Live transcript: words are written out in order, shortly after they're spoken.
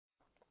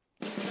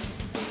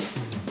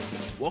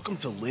Welcome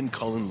to Lynn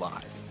Cullen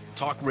Live,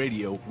 talk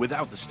radio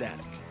without the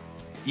static.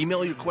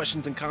 Email your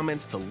questions and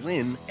comments to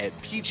lynn at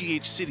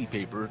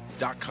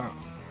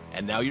pghcitypaper.com.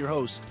 And now your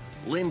host,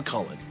 Lynn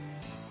Cullen.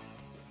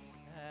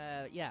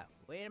 Yeah.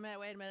 Wait a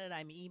minute.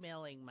 I'm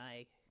emailing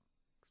my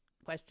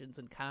questions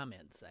and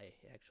comments. I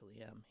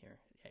actually am here.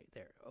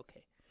 There.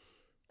 Okay.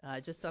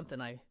 Just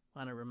something I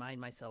want to remind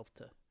myself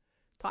to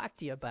talk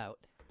to you about.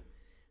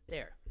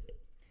 There.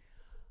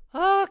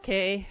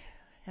 Okay.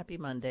 Happy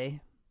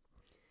Monday.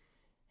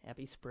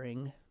 Happy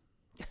spring.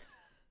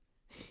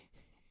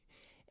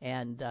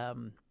 And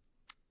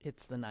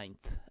it's the 9th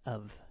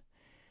of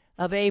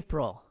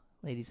April,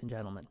 ladies and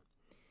gentlemen.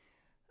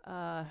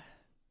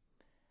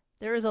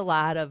 There is a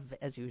lot of,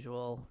 as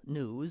usual,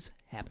 news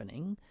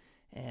happening,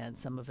 and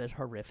some of it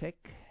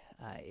horrific.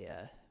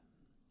 I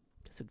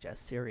suggest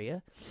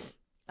Syria.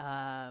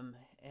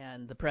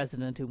 And the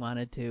president who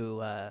wanted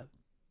to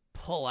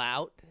pull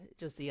out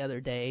just the other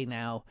day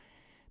now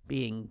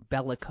being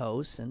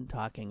bellicose and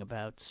talking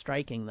about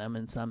striking them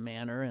in some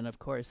manner. And, of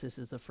course, this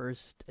is the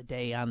first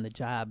day on the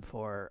job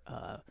for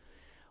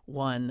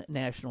one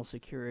national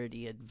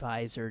security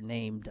advisor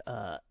named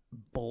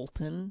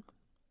Bolton.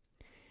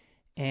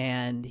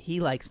 And he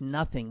likes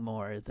nothing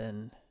more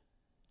than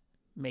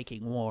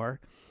making war.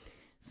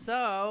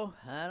 So,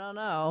 I don't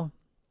know.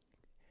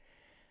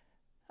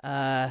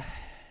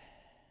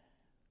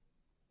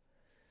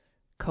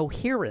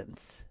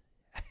 Coherence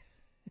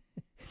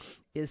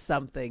is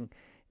something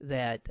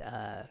that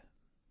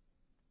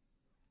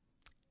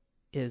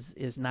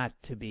is not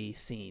to be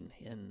seen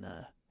in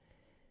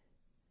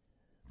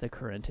the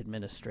current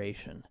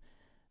administration.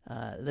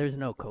 There's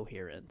no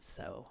coherence,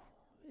 so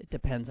it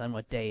depends on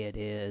what day it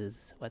is,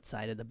 what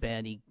side of the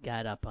bed he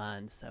got up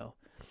on. So,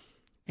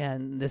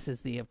 and this is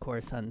the, of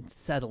course,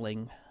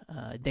 unsettling,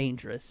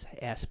 dangerous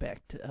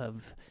aspect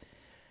of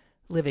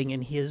living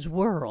in his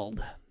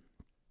world.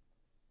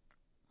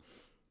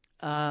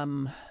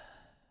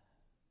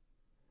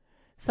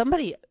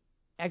 Somebody,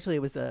 actually,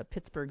 it was a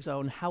Pittsburgh's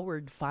own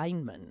Howard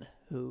Feynman,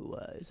 who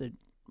is a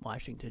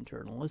Washington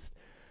journalist,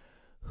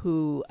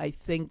 who I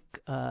think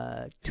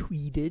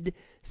tweeted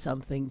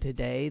something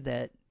today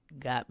that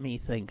got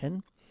me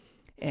thinking.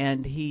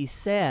 And he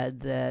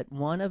said that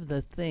one of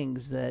the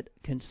things that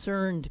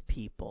concerned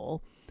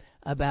people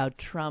about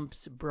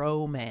Trump's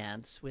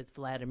bromance with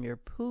Vladimir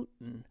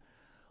Putin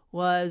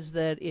was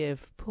that if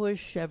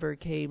push ever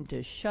came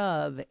to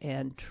shove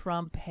and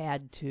Trump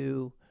had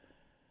to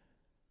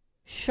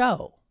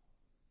show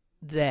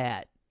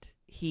that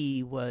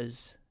he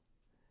was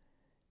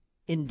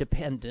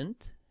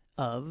independent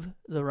of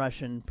the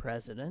Russian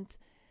president,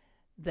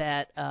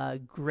 that a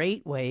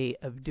great way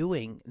of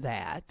doing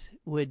that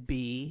would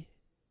be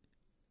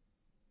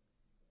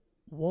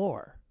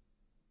war.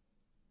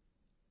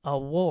 A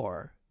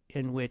war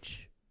in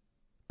which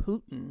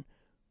Putin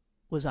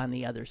was on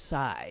the other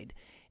side.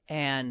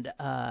 And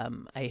I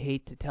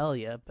hate to tell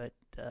you, but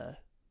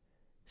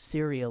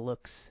Syria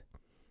looks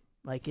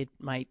like it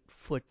might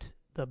foot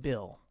the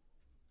bill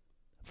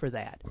for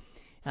that.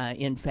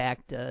 In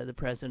fact, the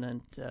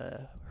president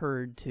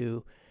heard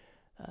to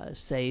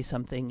say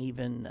something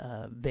even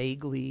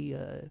vaguely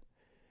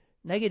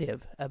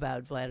negative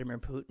about Vladimir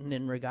Putin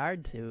in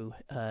regard to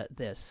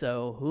this.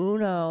 So who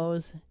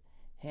knows?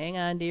 Hang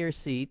on to your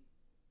seat.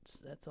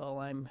 That's all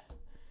I'm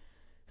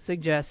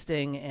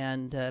suggesting.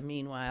 And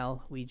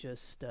meanwhile, we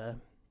just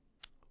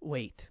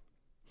wait.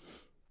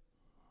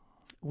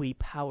 We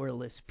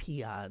powerless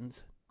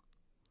peons.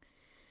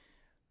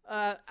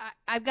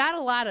 I've got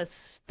a lot of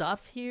stuff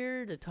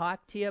here to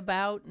talk to you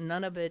about.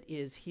 None of it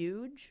is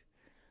huge,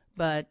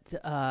 but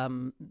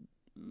none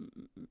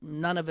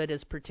of it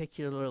is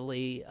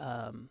particularly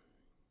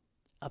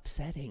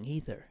upsetting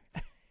either.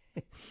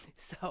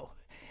 So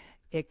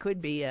it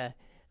could be a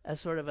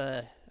sort of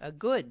a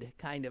good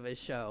kind of a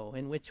show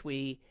in which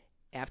we,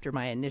 after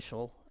my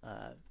initial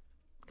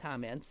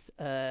comments,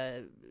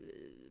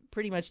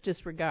 pretty much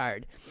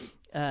disregard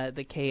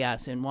the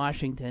chaos in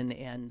Washington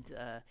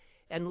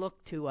and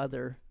look to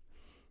other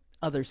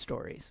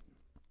stories.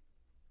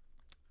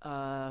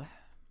 Who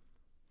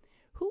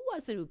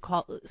was it who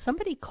called?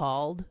 Somebody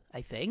called,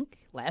 I think,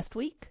 last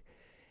week,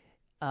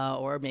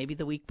 or maybe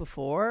the week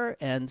before,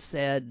 and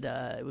said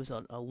it was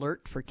an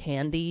alert for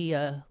candy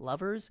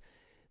lovers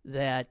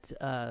that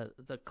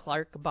the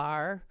Clark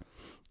Bar,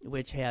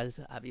 which has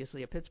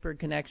obviously a Pittsburgh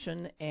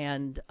connection,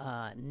 and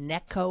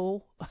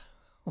Necco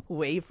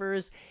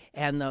wafers,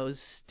 and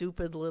those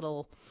stupid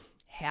little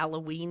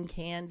Halloween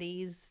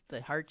candies,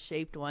 the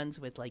heart-shaped ones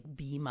with like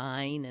 "Be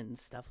Mine" and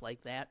stuff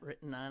like that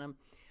written on them,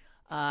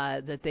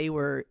 that they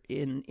were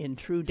in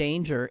true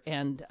danger.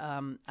 And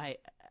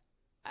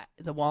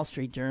the Wall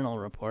Street Journal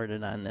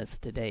reported on this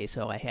today,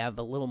 so I have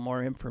a little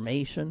more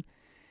information,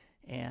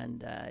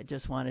 and I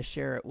just want to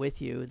share it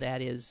with you.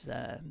 That is,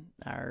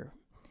 our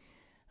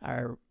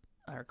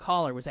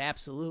caller was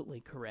absolutely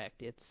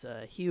correct. It's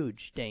a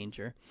huge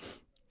danger,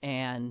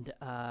 and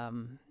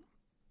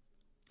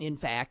in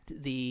fact,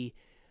 the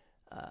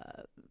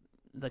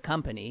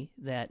company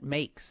that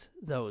makes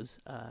those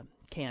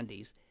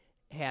candies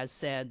has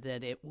said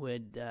that it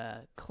would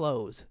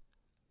close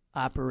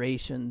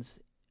operations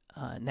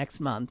next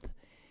month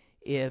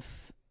if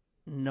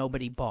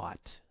nobody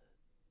bought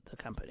the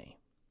company.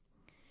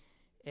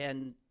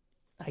 And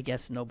I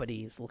guess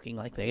nobody is looking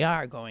like they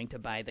are going to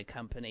buy the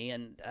company.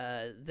 And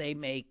they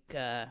make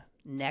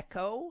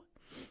Necco,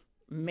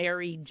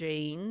 Mary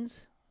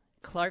Jane's,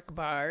 Clark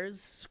bars,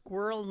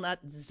 squirrel nut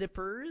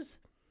zippers,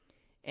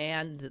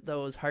 and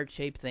those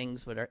heart-shaped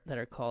things that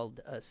are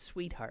called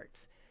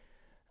sweethearts.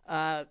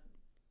 The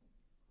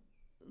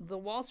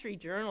Wall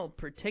Street Journal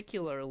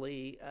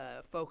particularly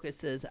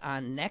focuses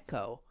on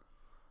Necco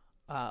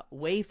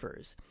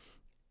wafers,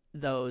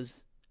 those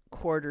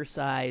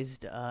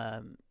quarter-sized,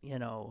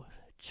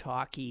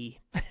 chalky,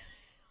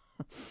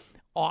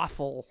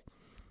 awful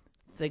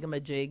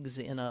thingamajigs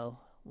in a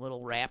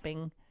little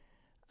wrapping.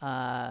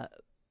 But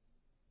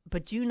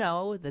you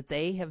know that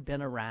they have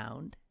been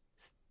around,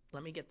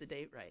 let me get the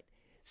date right,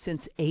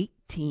 since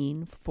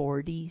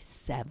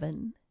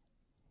 1847.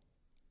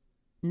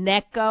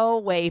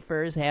 Necco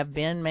wafers have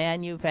been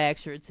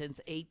manufactured since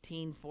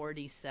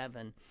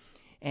 1847.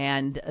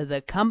 And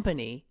the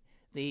company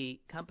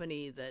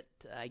that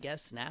I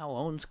guess now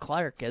owns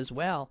Clark as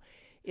well,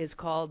 is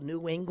called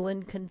New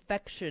England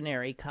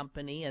Confectionary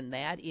Company, and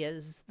that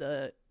is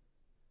the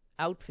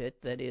outfit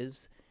that is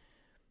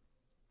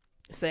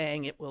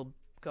saying it will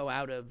go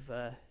out of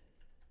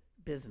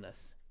business.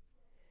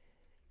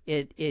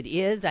 It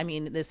is, I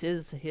mean, this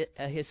is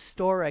a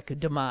historic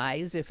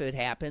demise if it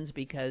happens,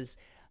 because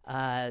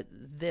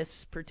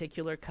this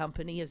particular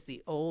company is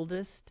the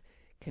oldest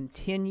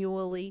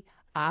continually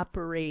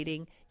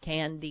operating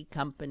candy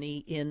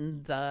company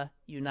in the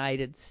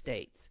United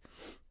States.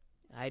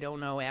 I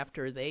don't know,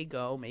 after they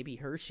go, maybe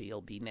Hershey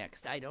will be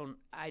next. I don't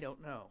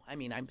know. I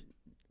mean,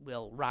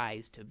 will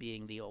rise to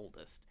being the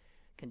oldest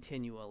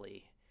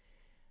continually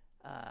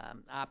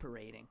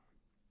operating.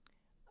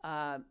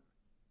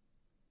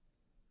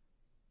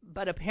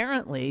 But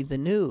apparently the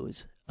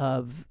news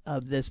of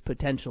this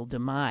potential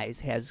demise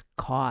has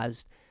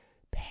caused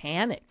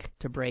panic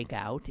to break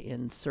out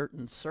in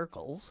certain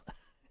circles,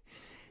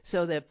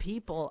 so that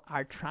people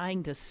are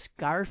trying to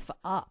scarf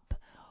up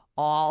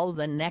all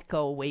the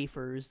Necco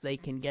wafers they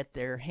can get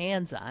their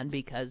hands on,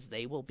 because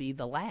they will be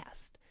the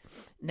last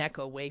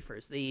Necco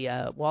wafers.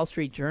 The Wall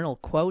Street Journal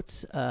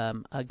quotes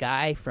a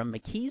guy from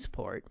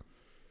McKeesport,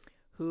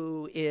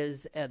 who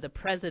is the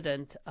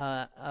president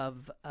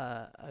of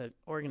a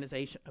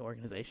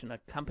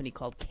company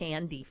called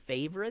Candy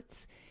Favorites.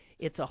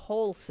 It's a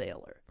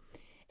wholesaler.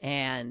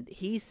 And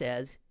he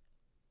says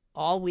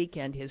all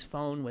weekend his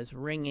phone was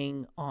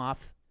ringing off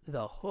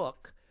the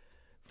hook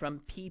from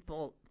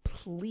people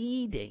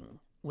pleading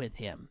with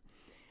him.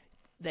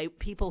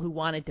 People who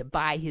wanted to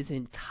buy his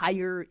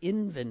entire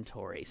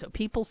inventory. So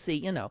people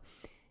see,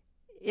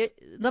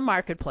 the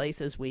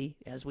marketplace, as we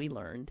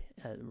learned,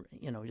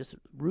 just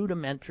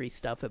rudimentary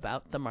stuff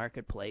about the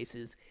marketplace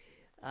is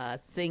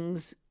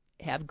things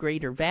have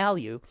greater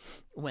value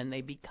when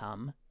they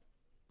become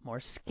more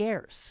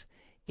scarce,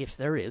 if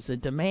there is a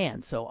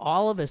demand. So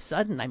all of a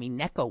sudden, I mean,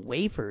 Necco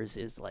wafers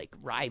is like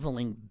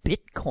rivaling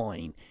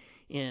Bitcoin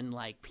in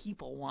like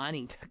people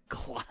wanting to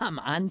glom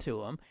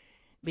onto them,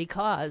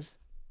 because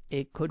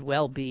it could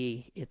well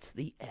be it's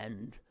the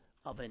end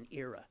of an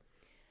era.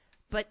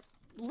 But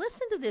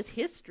listen to this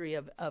history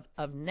of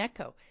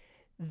Necco.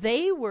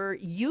 They were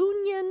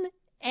Union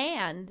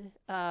and,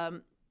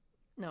 no,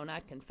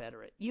 not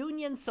Confederate,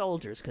 Union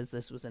soldiers, because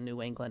this was a New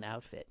England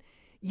outfit.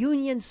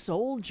 Union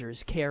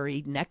soldiers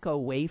carried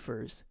Necco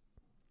wafers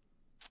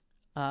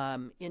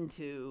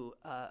into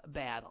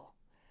battle.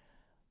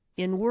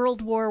 In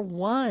World War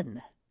I,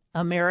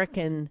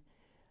 American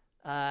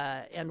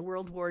and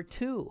World War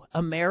II,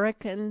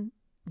 American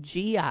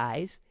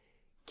GIs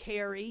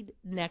carried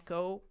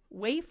Necco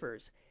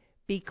wafers,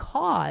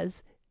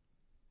 because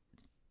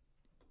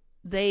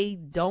they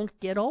don't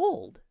get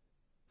old,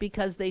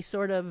 because they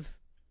sort of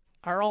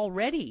are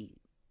already,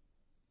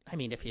 I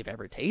mean, if you've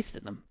ever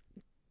tasted them,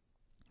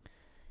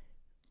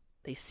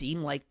 they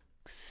seem like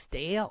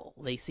stale.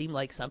 They seem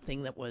like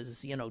something that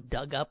was,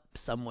 dug up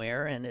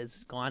somewhere and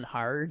has gone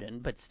hard,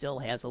 but still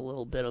has a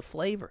little bit of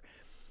flavor.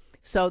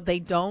 So they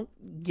don't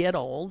get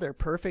old. They're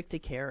perfect to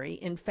carry.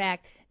 In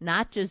fact,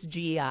 not just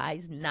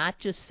GIs, not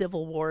just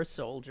Civil War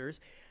soldiers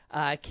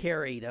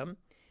carried them,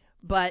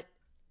 but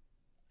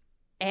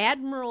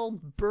Admiral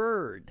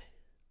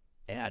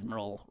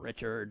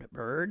Richard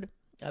Byrd,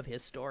 of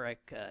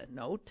historic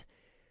note,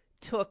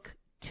 took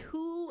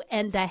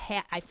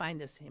 2.5, I find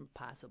this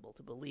impossible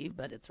to believe,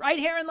 but it's right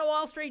here in the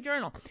Wall Street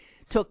Journal,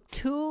 took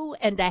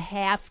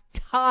 2.5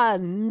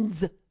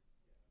 tons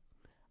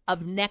of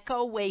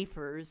Necco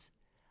wafers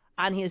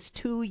on his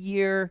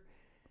 2-year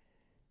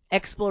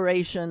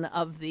exploration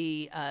of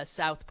the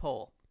South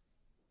Pole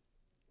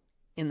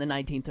in the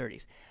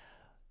 1930s.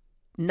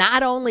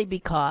 Not only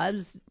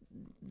because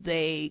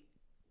they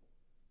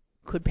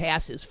could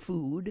pass as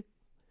food,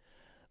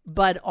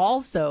 but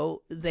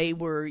also they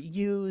were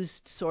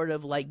used sort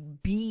of like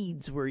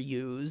beads were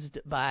used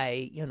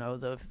by,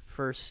 the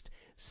first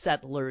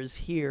settlers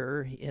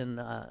here in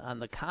on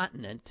the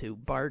continent to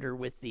barter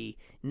with the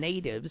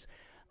natives,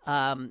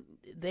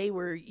 they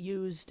were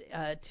used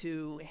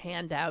to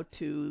hand out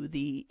to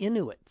the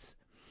Inuits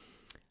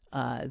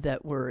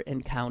that were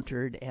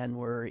encountered and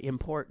were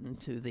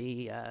important to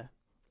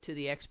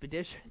the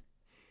expedition.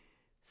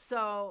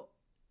 So,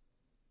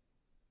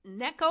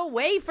 Necco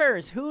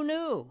wafers, who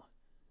knew?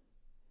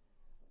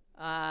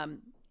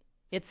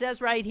 It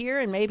says right here,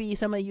 and maybe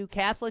some of you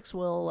Catholics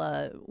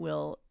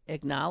will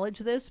acknowledge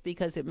this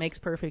because it makes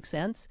perfect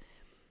sense,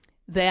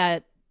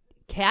 that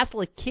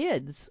Catholic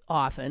kids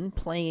often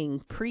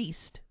playing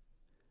priest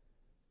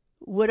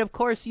would of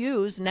course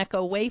use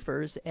Necco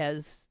wafers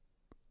as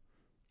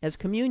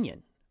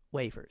communion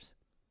wafers.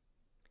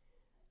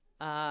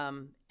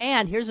 And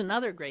here's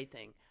another great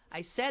thing.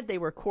 I said they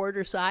were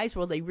quarter size.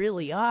 Well, they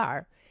really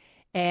are.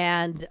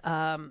 And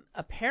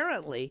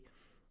apparently,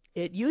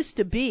 it used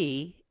to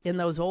be in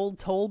those old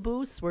toll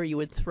booths where you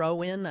would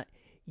throw in,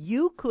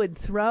 you could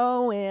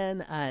throw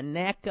in a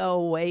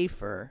Necco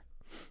wafer,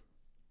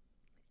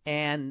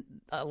 and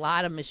a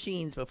lot of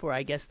machines, before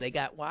I guess they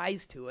got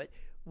wise to it,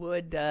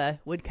 would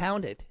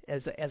count it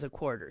as a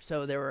quarter.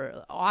 So there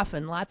were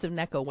often lots of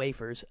Necco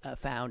wafers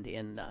found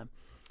in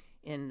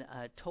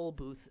toll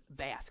booth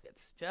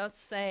baskets. Just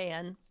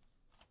saying.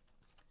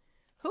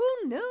 Who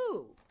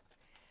knew?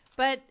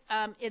 But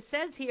it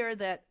says here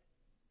that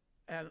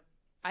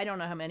I don't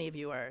know how many of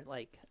you are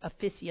like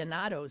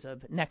aficionados of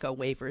Necco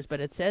wafers, but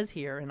it says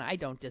here, and I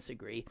don't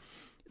disagree,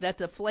 that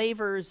the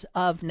flavors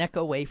of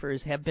Necco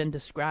wafers have been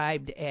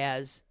described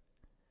as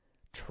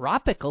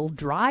tropical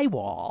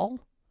drywall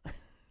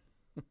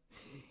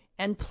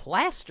and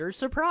plaster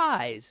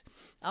surprise,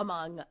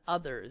 among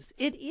others.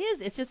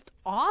 It's just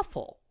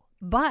awful,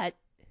 but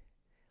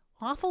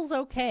awful's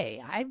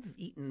okay. I've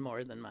eaten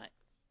more than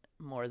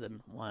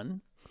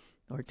one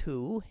or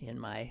two in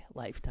my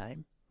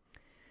lifetime.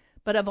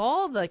 But of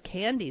all the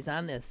candies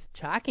on this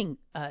chopping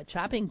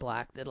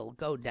block that'll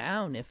go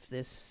down if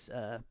this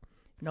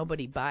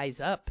nobody buys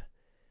up,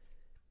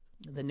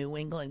 the New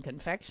England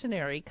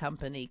Confectionary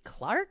Company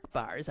Clark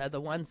bars are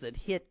the ones that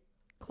hit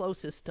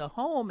closest to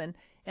home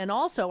and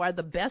also are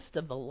the best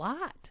of the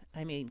lot.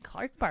 I mean,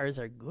 Clark bars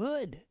are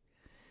good.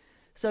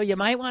 So you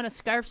might want to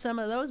scarf some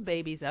of those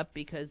babies up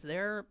because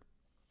they're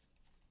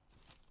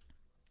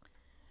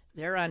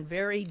on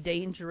very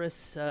dangerous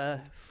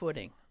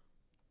footing.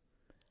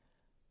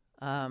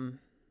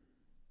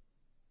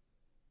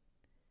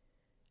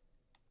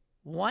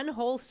 One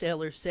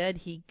wholesaler said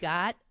he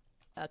got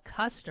a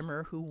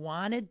customer who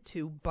wanted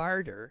to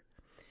barter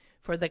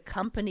for the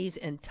company's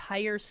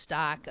entire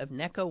stock of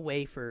Necco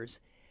wafers.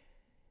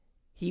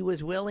 He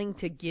was willing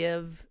to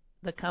give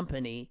the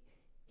company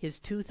his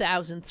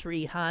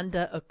 2003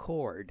 Honda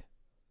Accord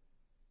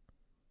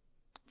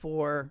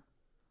for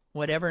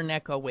whatever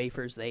Necco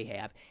wafers they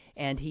have.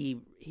 And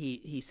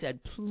he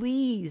said,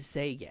 please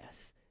say yes.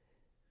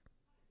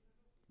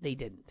 They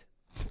didn't.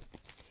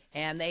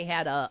 And they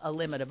had a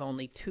limit of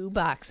only 2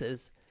 boxes.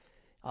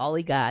 All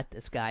he got,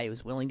 this guy who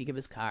was willing to give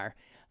his car,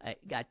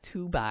 got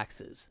 2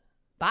 boxes.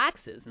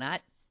 Boxes,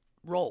 not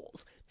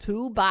rolls.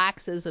 2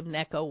 boxes of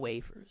Necco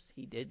wafers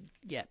he did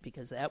get,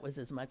 because that was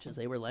as much as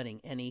they were letting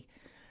any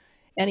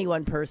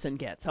one person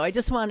get. So I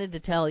just wanted to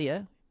tell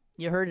you,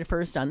 you heard it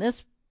first on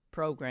this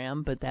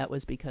program, but that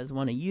was because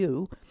one of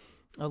you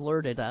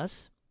alerted us,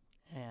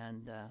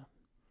 and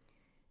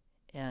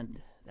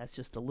that's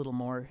just a little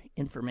more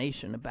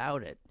information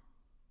about it.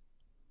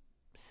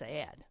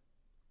 Sad.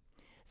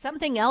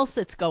 Something else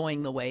that's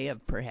going the way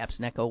of perhaps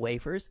Necco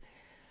wafers,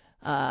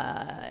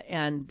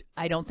 and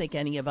I don't think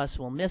any of us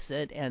will miss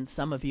it, and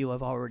some of you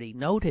have already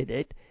noted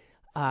it,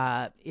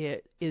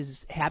 it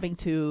is having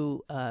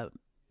to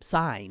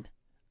sign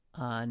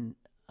on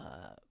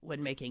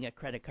when making a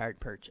credit card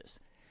purchase.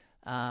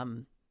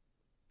 You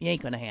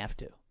ain't going to have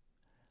to.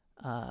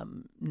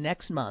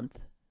 Next month,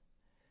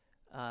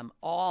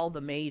 all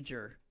the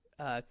major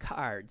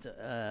cards,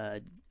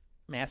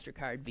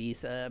 MasterCard,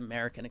 Visa,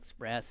 American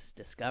Express,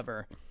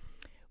 Discover,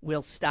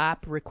 will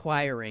stop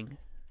requiring,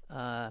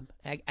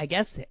 I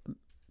guess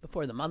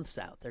before the month's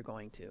out, they're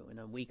going to, in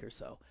a week or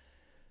so,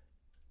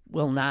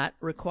 will not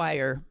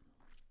require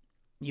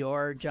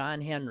your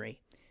John Henry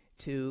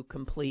to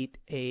complete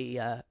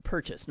a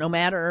purchase, no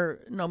matter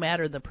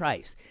the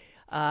price.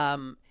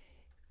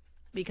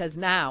 Because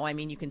now, I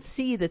mean, you can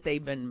see that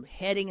they've been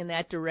heading in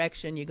that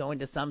direction. You go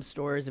into some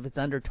stores, if it's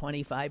under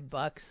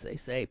 $25, they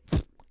say,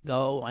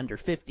 go. Under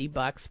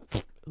 $50,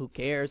 who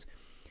cares?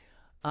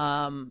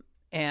 And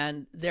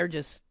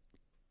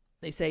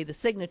they say the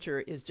signature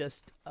is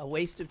just a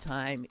waste of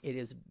time. It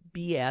is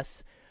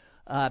BS.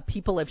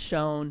 People have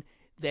shown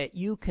that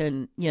you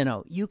can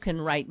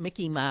write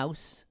Mickey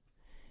Mouse.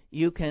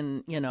 You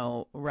can,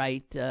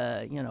 write,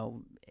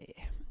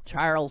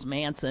 Charles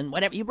Manson,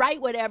 whatever. You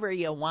write whatever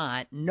you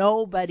want.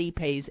 Nobody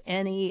pays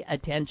any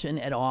attention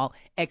at all,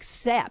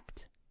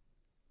 except,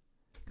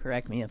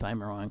 correct me if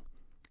I'm wrong,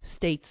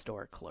 state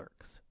store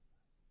clerks.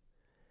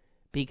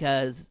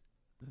 Because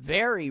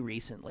very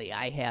recently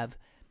I have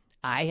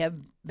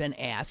been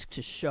asked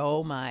to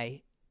show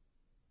my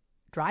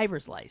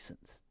driver's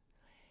license,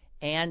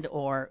 and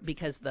or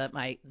because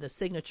the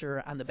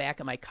signature on the back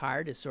of my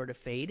card is sort of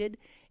faded,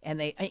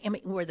 and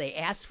where they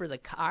ask for the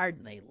card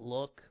and they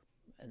look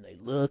and they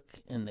look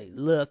and they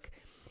look,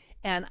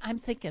 and I'm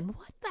thinking,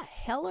 what the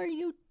hell are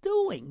you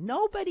doing?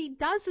 Nobody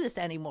does this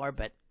anymore,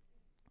 but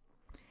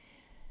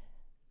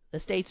the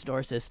state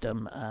store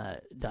system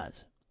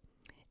does.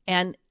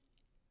 And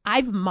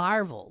I've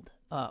marveled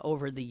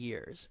over the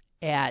years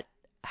at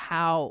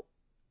how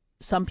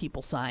some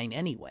people sign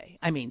anyway.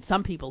 I mean,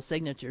 some people's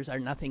signatures are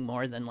nothing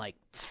more than like,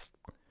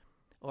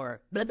 or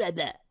blah, blah,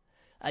 blah.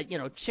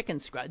 Chicken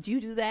scratch. Do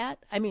you do that?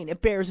 I mean,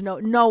 it bears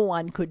no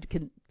one could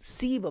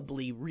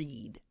conceivably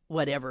read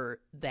whatever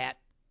that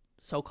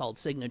so-called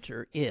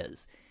signature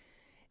is.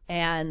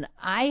 And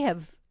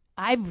I've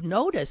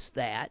noticed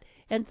that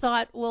and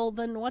thought, well,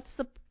 then what's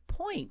the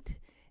point?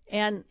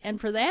 And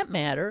for that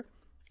matter,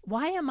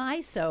 why am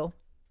I so,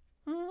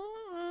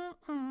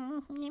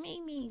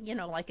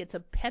 like it's a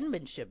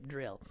penmanship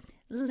drill?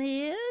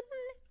 Lynn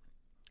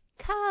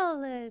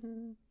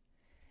Cullen.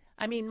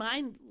 I mean,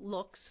 mine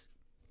looks,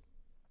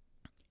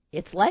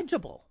 it's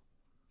legible.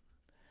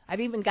 I've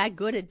even got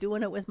good at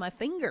doing it with my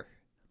finger.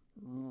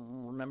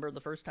 Remember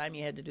the first time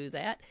you had to do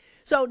that?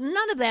 So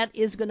none of that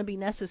is going to be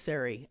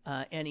necessary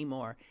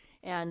anymore.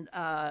 And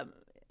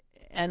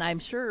I'm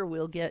sure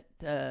we'll get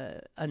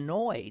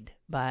annoyed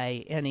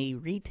by any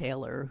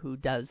retailer who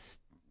does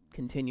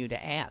continue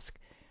to ask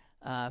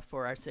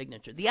for our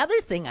signature. The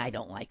other thing I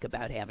don't like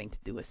about having to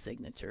do a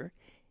signature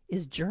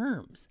is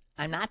germs.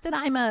 Not that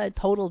I'm a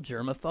total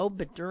germaphobe,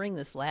 but during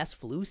this last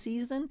flu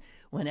season,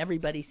 when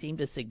everybody seemed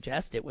to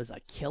suggest it was a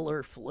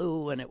killer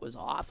flu and it was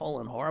awful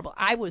and horrible,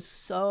 I was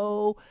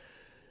so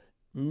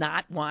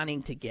not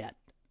wanting to get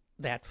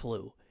that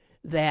flu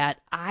that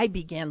I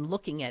began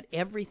looking at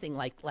everything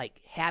like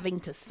having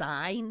to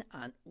sign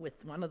on with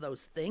one of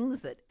those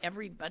things that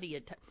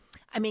everybody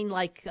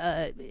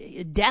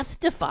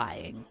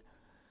death-defying.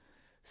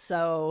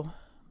 So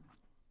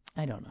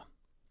I don't know.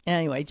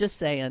 Anyway, just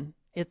saying,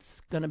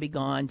 it's going to be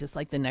gone, just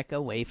like the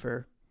Necco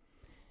wafer.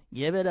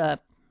 Give it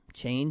up.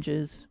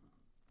 Changes.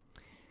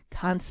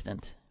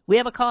 Constant. We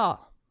have a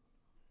call.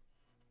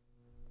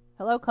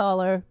 Hello,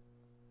 caller.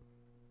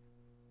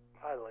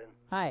 Hi, Lynn.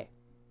 Hi.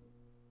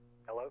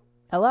 Hello?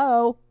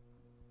 Hello.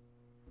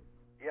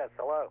 Yes,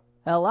 hello.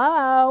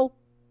 Hello.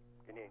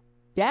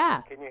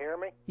 Yeah. Can you hear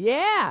me?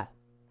 Yeah.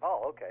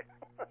 Oh, okay.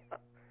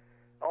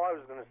 All I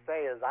was going to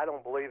say is I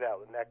don't believe that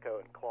with Necco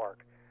and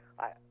Clark.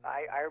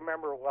 I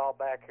remember a while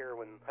back here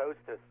when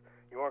Hostess,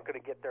 you weren't going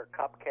to get their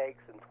cupcakes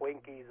and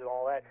Twinkies and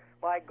all that.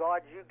 My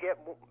God,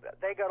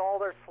 they got all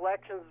their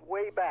selections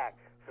way back.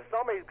 So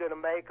somebody's going to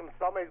make them,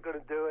 somebody's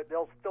going to do it.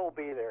 They'll still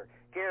be there,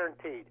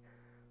 guaranteed.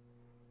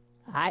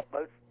 I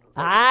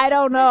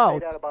don't know.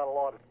 They say that about a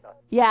lot of stuff.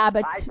 Yeah,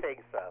 but I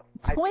think so.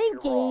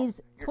 Twinkies,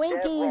 you're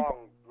dead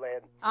wrong,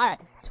 Lynn. All right,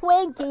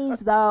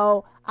 Twinkies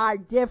though are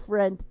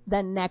different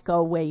than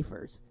Necco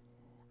wafers.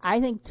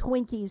 I think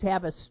Twinkies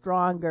have a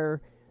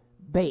stronger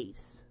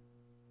base.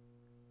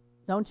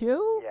 Don't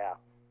you? Yeah.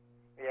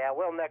 Yeah,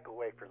 well, Necco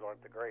wafers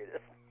aren't the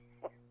greatest.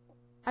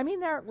 I mean,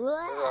 they're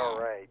all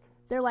right.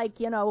 They're like,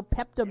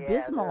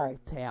 Pepto-Bismol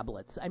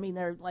tablets. I mean,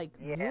 they're like,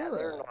 yeah,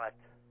 they're not.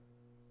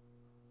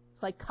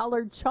 It's like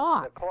colored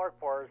chalk. The Clark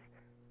bars,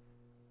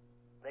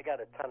 they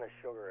got a ton of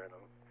sugar in them,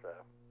 so.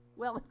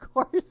 Well, of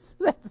course,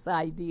 that's the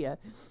idea.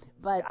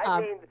 But I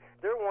mean,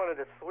 they're one of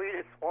the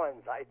sweetest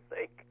ones, I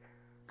think.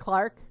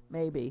 Clark,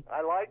 maybe.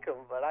 I like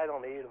them, but I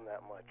don't eat them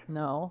that much.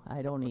 No,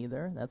 I don't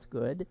either. That's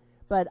good.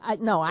 But I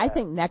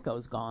think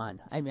Necco's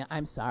gone. I mean,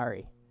 I'm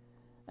sorry.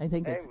 I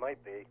think it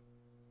might be.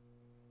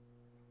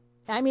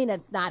 I mean,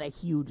 it's not a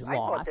huge loss. I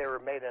thought they were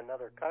made in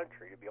another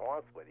country, to be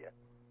honest with you.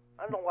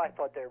 I don't know why I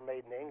thought they were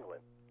made in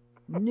England.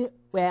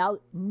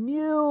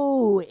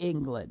 New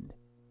England.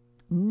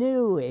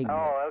 New England.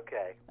 Oh,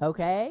 okay.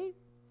 Okay?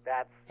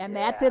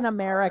 That's in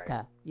America.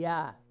 Right.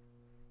 Yeah.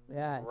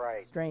 Yeah.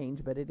 Right.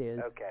 Strange, but it is.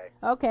 Okay.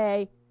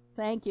 Okay.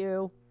 Thank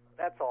you.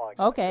 That's all I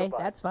got. Okay,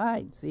 Goodbye. that's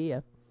fine. See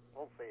ya.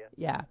 We'll see ya.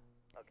 Yeah.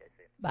 Okay,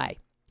 see ya. Bye.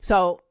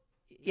 So,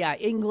 yeah,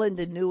 England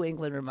and New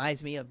England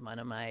reminds me of one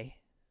of my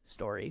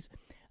stories.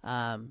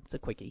 It's a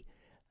quickie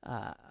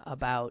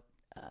about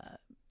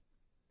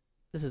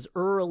this is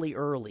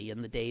early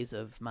in the days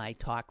of my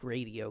talk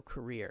radio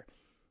career.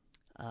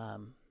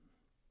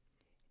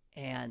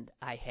 And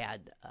I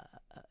had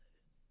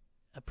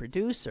a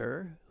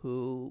producer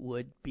who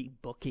would be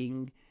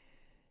booking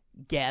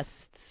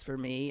guests for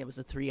me. It was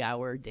a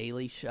 3-hour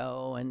daily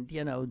show and,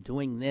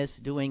 doing this,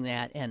 doing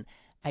that. And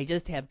I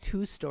just have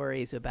two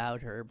stories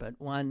about her, but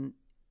one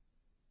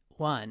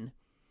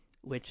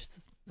which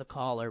the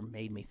caller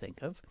made me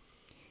think of,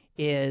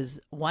 is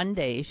one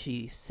day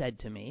she said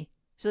to me,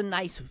 she's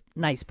a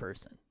nice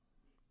person.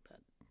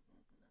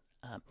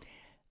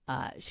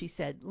 She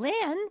said,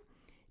 Lynn,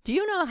 do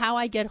you know how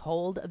I get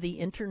hold of the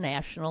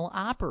international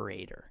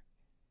operator?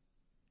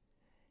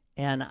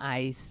 And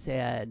I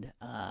said,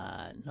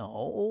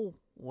 no,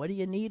 what do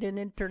you need an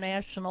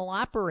international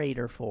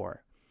operator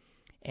for?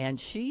 And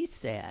she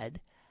said,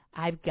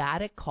 I've got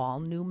to call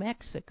New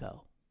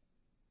Mexico.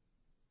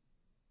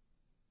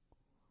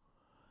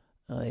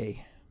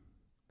 Oy.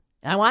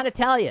 I want to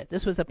tell you,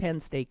 this was a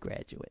Penn State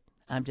graduate.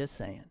 I'm just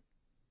saying.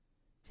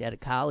 She had a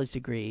college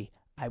degree.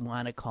 I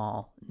want to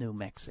call New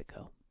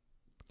Mexico.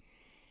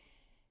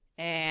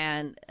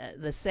 And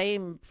the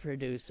same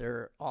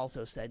producer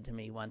also said to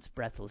me once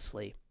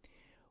breathlessly,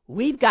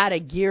 we've got to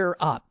gear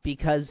up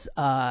because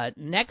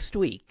next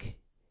week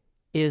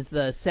is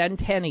the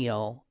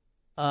centennial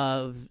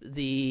of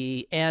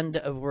the end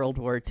of World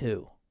War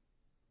II.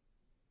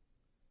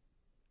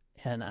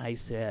 And I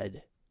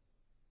said,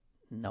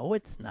 no,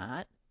 it's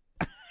not.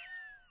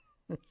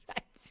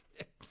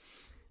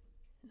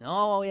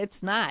 No,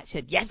 it's not. She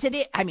said, yes, it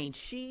is. I mean,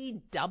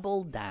 she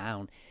doubled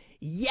down.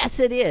 Yes,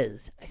 it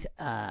is. I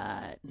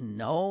said,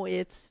 no,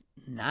 it's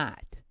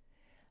not.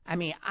 I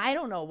mean, I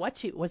don't know what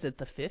was it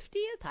the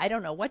 50th? I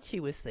don't know what she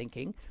was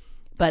thinking.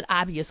 But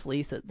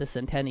obviously, the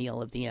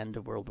centennial of the end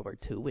of World War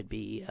II would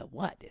be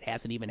what? It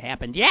hasn't even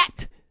happened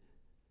yet.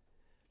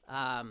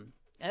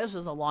 This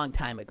was a long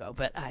time ago,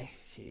 but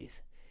jeez.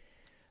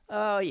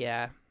 Oh,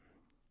 yeah.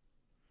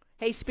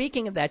 Hey,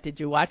 speaking of that, did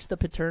you watch the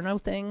Paterno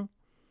thing?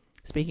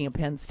 Speaking of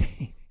Penn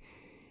State,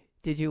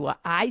 did you?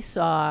 I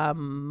saw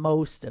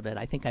most of it.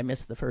 I think I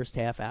missed the first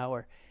half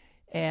hour,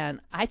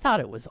 and I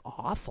thought it was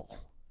awful.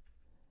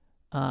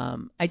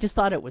 I just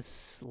thought it was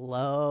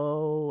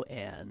slow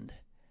and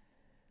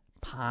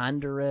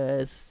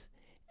ponderous,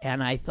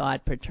 and I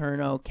thought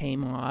Paterno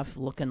came off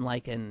looking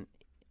like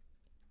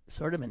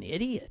sort of an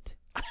idiot.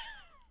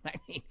 I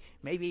mean,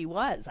 maybe he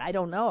was. I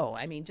don't know.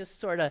 I mean, just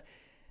sort of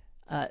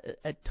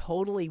a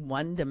totally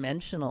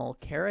one-dimensional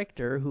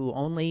character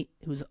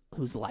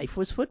whose life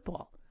was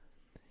football,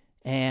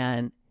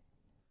 and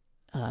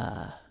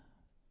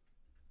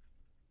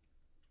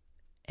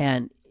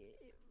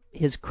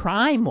his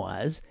crime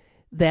was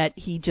that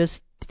he just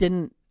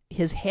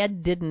his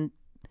head didn't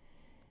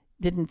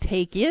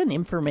take in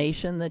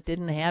information that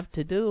didn't have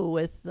to do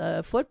with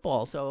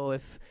football. So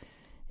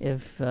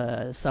if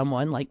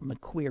someone like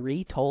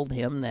McQueary told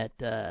him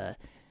that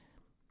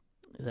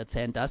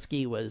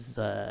Sandusky was,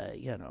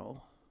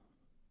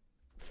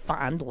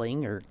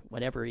 fondling or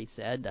whatever he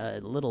said,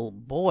 little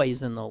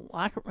boys in the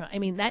locker room. I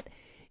mean,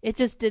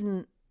 it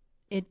didn't,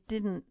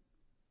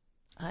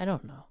 I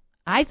don't know.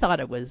 I thought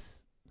it was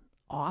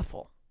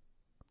awful,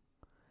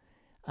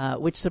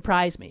 which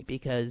surprised me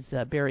because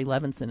Barry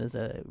Levinson is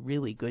a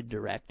really good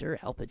director.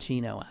 Al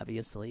Pacino,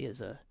 obviously, is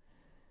a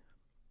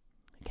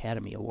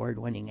Academy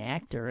Award-winning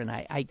actor, and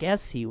I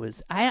guess he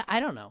was, I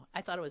don't know.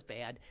 I thought it was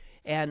bad.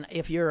 And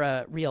if you're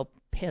a real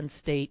Penn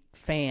State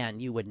fan,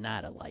 you would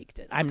not have liked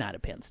it. I'm not a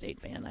Penn State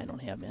fan. I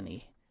don't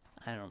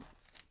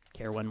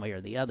care one way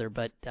or the other,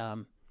 but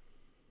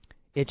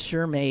it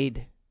sure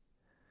made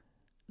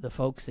the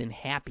folks in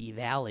Happy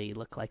Valley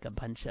look like a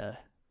bunch of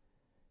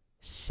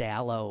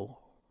shallow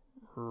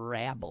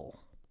rabble,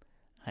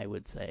 I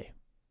would say.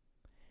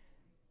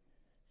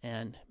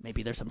 And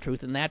maybe there's some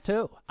truth in that,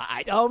 too.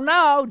 I don't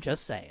know.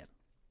 Just saying.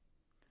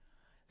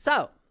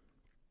 So,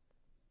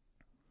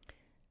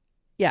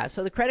 yeah,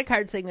 so the credit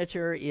card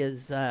signature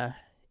is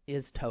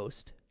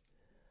toast.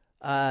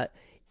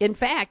 In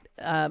fact,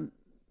 the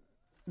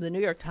New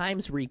York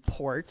Times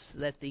reports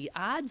that the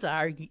odds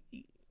are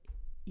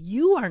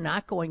you are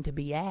not going to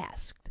be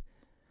asked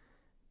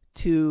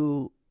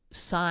to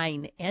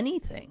sign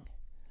anything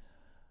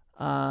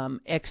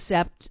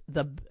except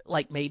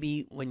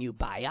maybe when you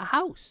buy a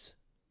house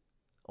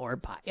or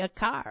buy a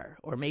car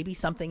or maybe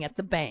something at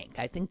the bank.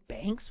 I think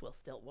banks will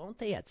still, won't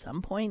they, at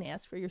some point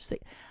ask for your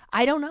signature?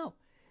 I don't know.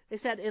 They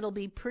said it'll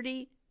be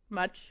pretty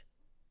much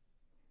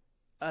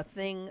a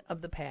thing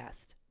of the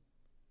past.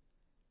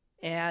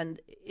 And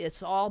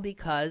it's all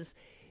because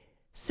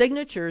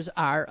signatures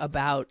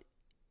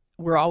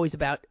we're always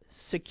about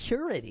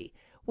security.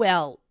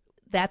 Well,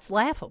 that's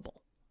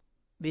laughable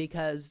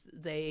because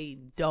they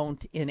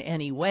don't in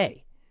any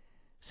way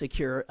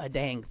secure a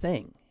dang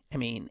thing. I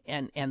mean,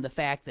 and the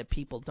fact that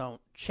people don't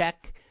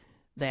check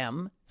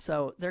them,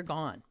 so they're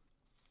gone.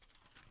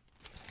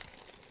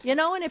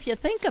 And if you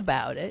think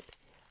about it,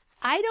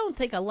 I don't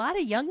think a lot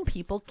of young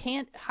people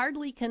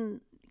hardly can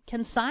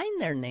sign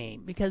their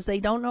name because they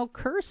don't know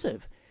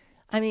cursive.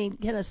 I mean,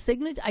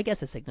 I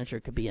guess a signature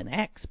could be an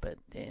X,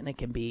 and it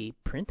can be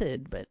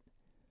printed, but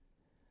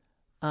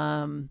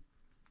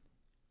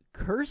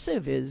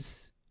cursive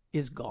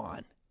is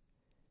gone.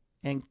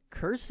 And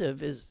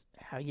cursive is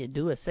how you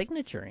do a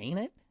signature, ain't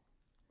it?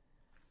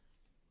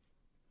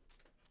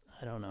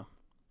 I don't know.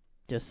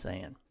 Just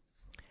saying.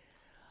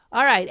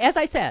 All right, as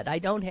I said, I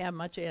don't have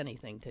much of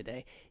anything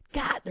today.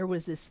 God, there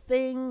was this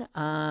thing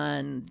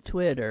on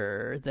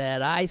Twitter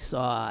that I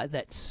saw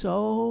that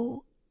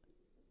so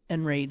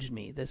enraged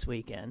me this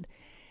weekend.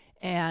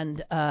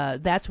 And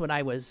that's what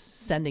I was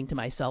sending to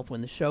myself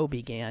when the show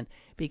began,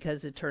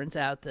 because it turns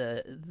out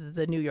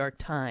the New York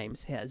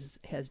Times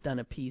has done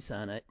a piece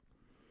on it.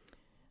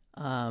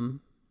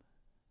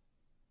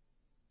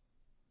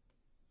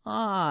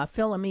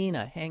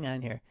 Philomena, hang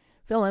on here.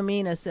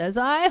 Philomena says,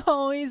 I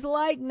always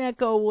like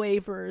Necco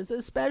wafers,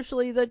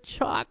 especially the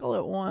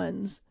chocolate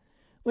ones,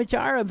 which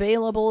are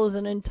available as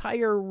an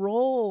entire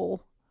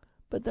roll.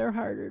 but they're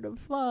harder to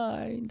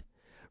find.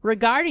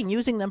 Regarding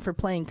using them for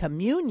playing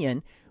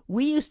communion,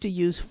 we used to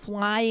use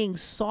flying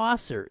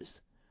saucers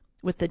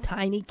with the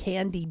tiny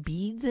candy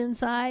beads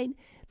inside.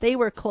 They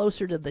were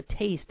closer to the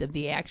taste of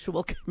the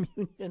actual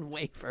communion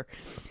wafer.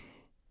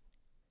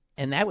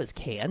 And that was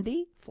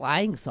candy?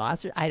 Flying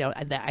saucers?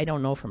 I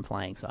don't know from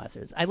flying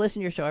saucers. I listen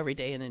to your show every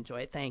day and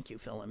enjoy it. Thank you,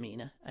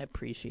 Philomena. I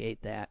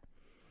appreciate that.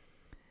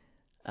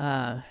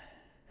 I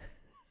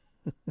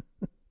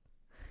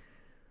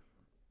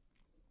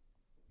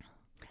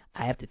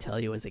have to tell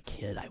you, as a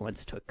kid, I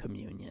once took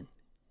communion.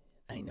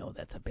 I know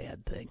that's a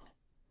bad thing.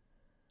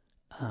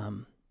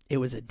 It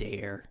was a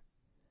dare.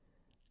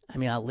 I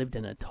mean, I lived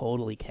in a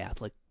totally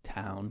Catholic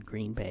town,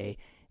 Green Bay,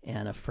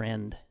 and a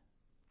friend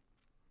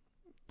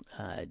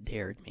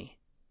dared me.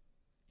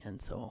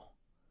 And so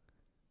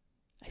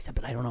I said,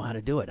 but I don't know how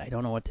to do it. I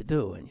don't know what to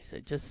do. And he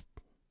said, just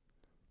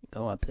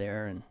go up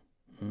there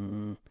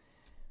and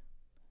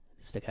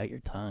stick out your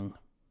tongue.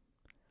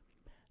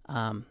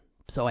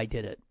 So I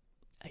did it.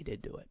 I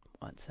did do it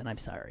once, and I'm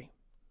sorry.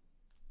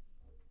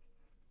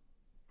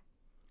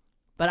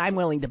 But I'm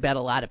willing to bet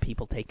a lot of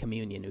people take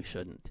communion who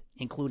shouldn't,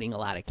 including a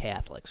lot of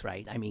Catholics,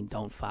 right? I mean,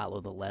 don't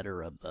follow the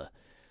letter of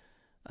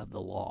the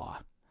law.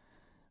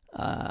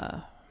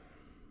 And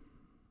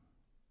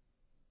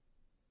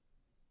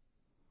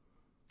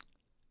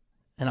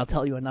I'll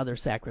tell you another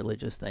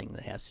sacrilegious thing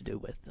that has to do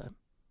with...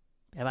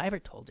 have I ever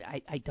told you?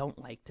 I don't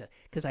like to...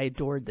 Because I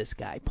adored this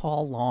guy,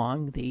 Paul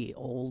Long, the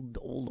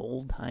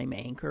old-time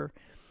anchor,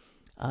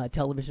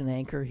 television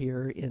anchor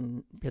here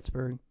in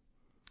Pittsburgh,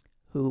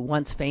 who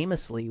once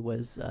famously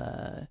was...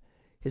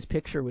 his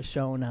picture was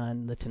shown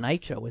on The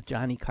Tonight Show with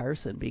Johnny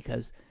Carson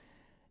because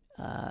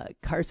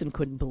Carson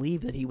couldn't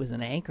believe that he was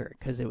an anchor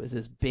because it was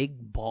this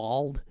big,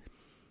 bald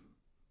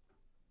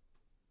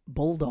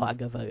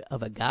bulldog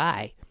of a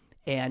guy.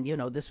 And,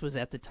 this was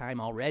at the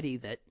time already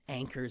that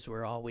anchors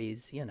were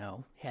always,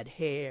 had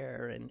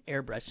hair and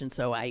airbrushed. And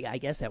so I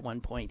guess at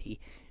one point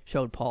he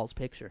showed Paul's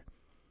picture.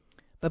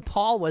 But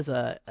Paul was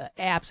a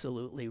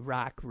absolutely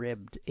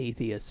rock-ribbed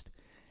atheist.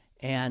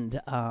 And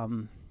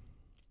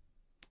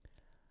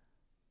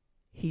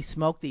he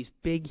smoked these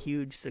big,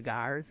 huge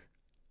cigars.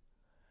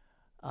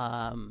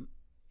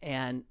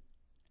 And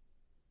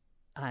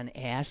on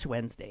Ash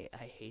Wednesday,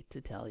 I hate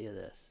to tell you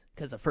this,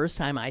 because the first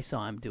time I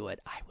saw him do it,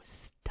 I was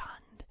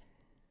stunned.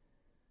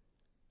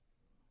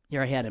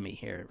 You're ahead of me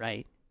here,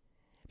 right?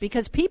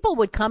 Because people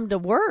would come to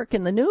work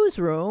in the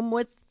newsroom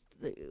with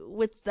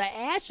the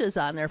ashes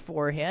on their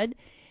forehead,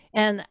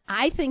 and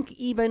I think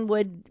even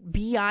would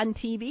be on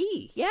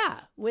TV. Yeah,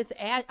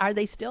 are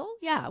they still?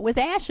 Yeah, with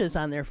ashes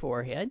on their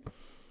forehead.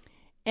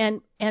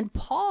 And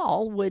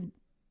Paul would,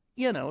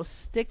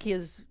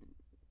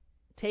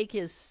 take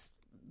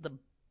the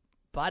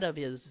butt of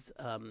his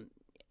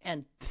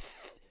and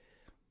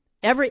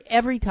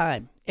every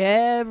time,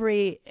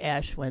 every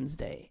Ash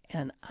Wednesday,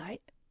 and I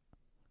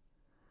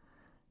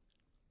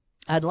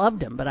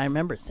loved him, but I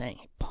remember saying,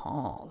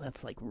 Paul,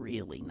 that's like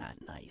really not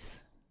nice.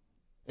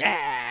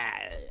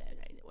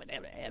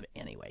 Whatever.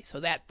 Anyway, so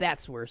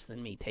that's worse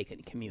than me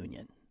taking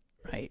communion,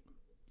 right?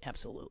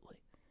 Absolutely.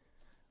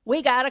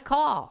 We got a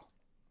call.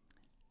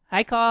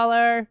 Hi,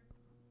 caller.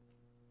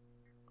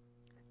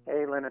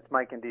 Hey, Lynn, it's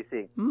Mike in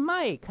D.C.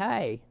 Mike,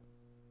 hi.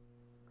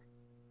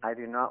 I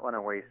do not want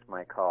to waste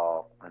my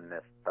call on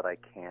this, but I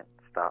can't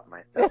stop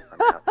myself from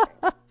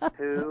asking.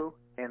 Who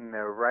in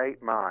their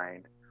right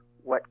mind,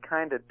 what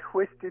kind of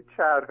twisted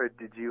childhood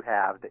did you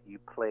have that you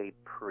played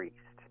priest?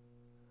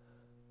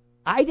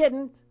 I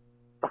didn't.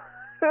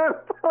 Who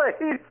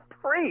plays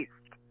priest?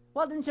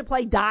 Well, didn't you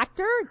play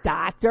doctor?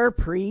 Doctor,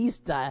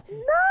 priest?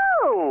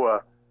 No!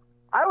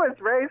 I was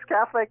raised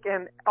Catholic,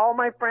 and all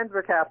my friends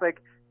were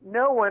Catholic.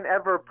 No one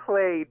ever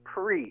played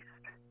priest.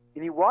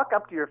 And you walk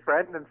up to your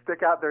friend and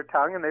stick out their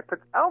tongue, and they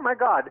put, oh, my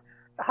God,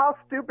 how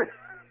stupid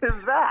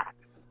is that?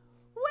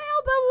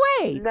 Well, but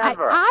wait.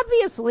 Never.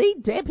 Obviously,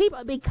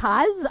 people,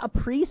 because a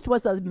priest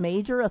was a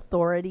major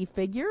authority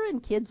figure,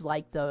 and kids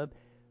like to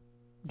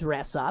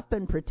dress up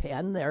and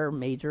pretend they're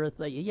major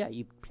authority. Yeah,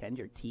 you pretend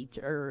you're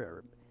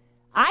teacher.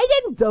 I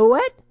didn't do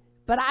it,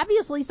 but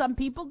obviously some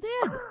people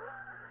did.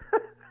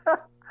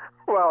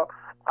 Well,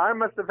 I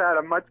must have had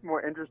a much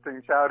more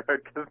interesting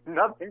childhood because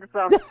nothing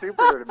sounds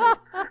stupider to me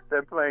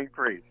than playing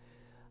priest.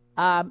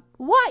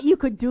 What? You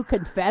could do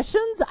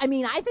confessions? I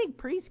mean, I think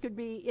priest it'd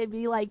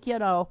be like,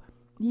 yeah,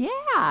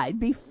 it'd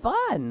be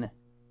fun.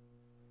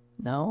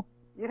 No?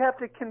 You'd have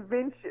to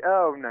convince you.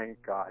 Oh, my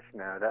gosh,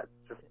 no, that's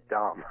just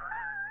dumb.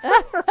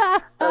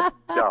 That's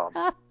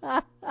dumb.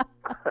 Well,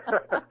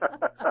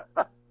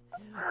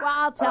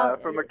 I'll tell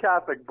from a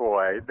Catholic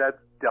boy, that's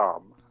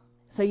dumb.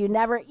 So you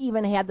never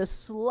even had the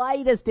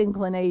slightest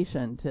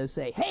inclination to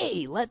say,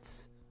 hey, let's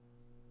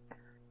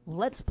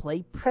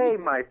play priest. Hey,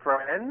 my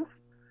friends,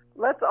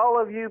 let's all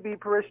of you be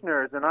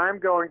parishioners, and I'm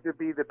going to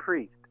be the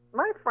priest.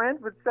 My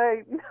friends would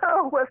say,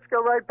 no, let's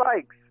go ride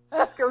bikes.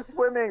 Let's go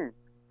swimming.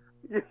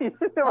 You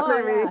know what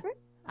I mean? Yeah.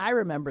 I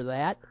remember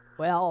that.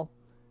 Well,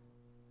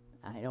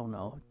 I don't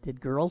know.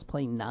 Did girls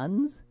play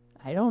nuns?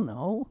 I don't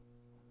know.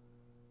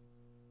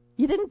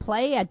 You didn't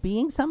play at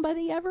being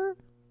somebody ever?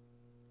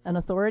 An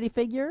authority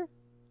figure?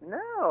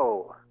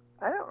 No,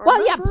 I don't remember.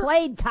 Well, you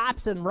played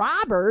cops and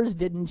robbers,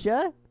 didn't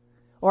you?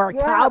 Or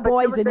Yeah,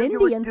 cowboys but and you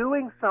were Indians.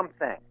 doing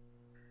something.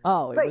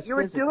 Oh, it Right, was you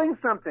were physical. doing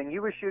something.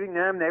 You were shooting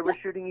them, they were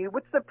shooting you.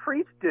 What's the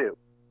priest do?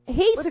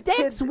 He What sticks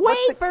what's the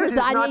wafers kid who's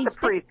on not you. the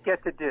priest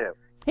get to do?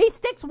 He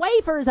sticks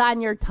wafers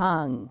on your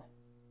tongue.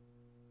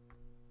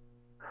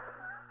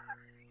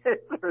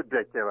 It's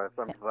ridiculous.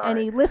 I'm sorry. And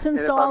he listens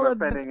and to if all I'm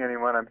of offending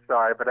anyone, I'm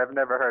sorry, but I've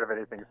never heard of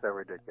anything so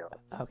ridiculous.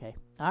 Okay.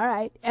 All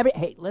right.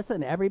 Hey,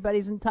 listen,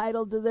 everybody's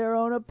entitled to their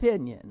own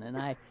opinion, and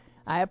I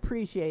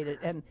appreciate it.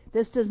 And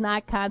this does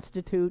not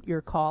constitute your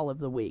call of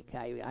the week.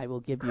 I will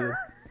give you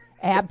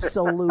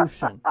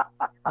absolution,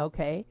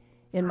 okay,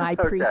 in my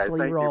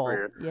priestly role.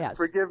 Yes.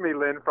 Forgive me,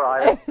 Lynn, for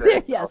I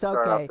Yes, I'll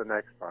start okay. off the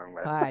next one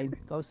with. Fine.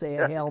 Go say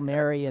a Hail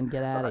Mary and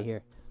get out of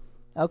here.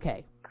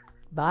 Okay.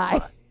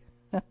 Bye.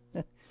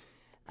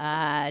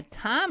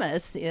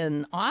 Thomas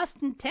in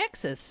Austin,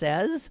 Texas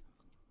says,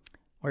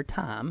 or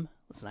Tom,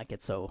 let's not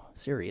get so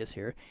serious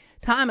here.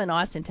 Tom in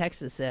Austin,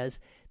 Texas says,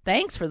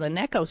 thanks for the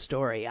Necco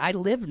story. I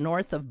live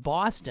north of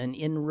Boston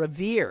in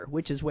Revere,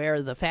 which is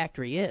where the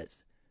factory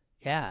is.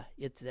 Yeah,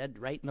 it said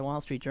right in the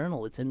Wall Street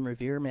Journal. It's in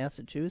Revere,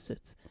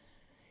 Massachusetts.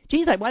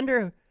 Geez, I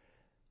wonder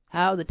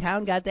how the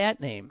town got that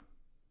name.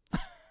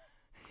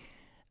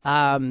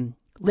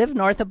 Live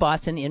north of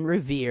Boston in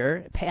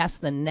Revere,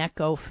 past the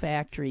Necco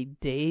factory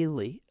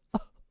daily.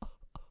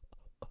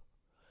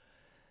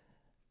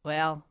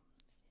 Well,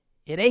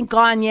 it ain't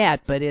gone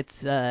yet, but it's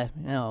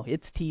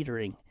it's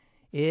teetering.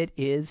 It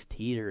is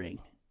teetering.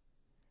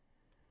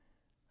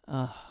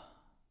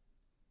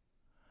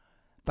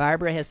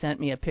 Barbara has sent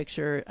me a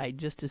picture I'd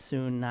just as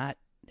soon not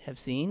have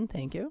seen.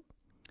 Thank you.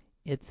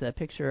 It's a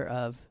picture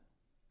of,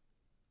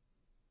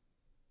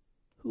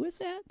 who is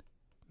that?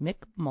 Mick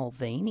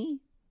Mulvaney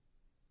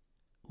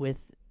with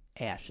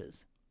ashes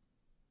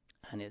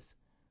on his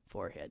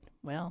forehead.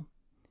 Well,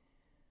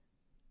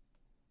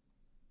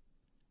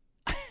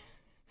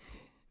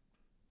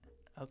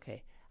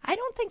 okay. I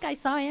don't think I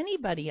saw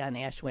anybody on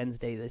Ash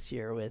Wednesday this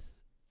year with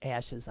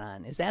ashes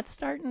on. Is that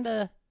starting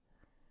to...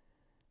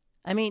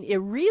 I mean, it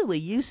really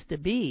used to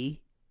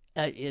be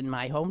in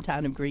my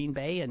hometown of Green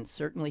Bay and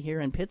certainly here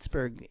in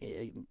Pittsburgh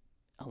a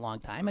long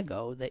time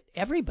ago that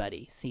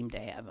everybody seemed to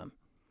have them.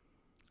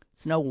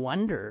 It's no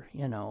wonder,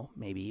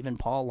 maybe even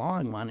Paul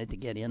Long wanted to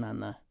get in on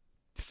the...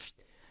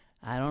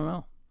 I don't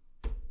know.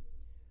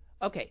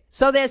 Okay,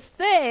 so this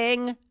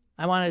thing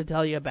I wanted to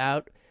tell you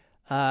about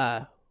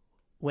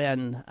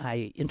when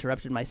I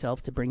interrupted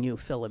myself to bring you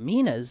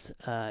Philomena's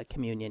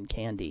communion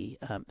candy.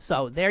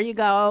 So there you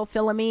go.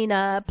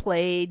 Philomena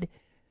played.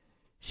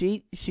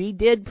 She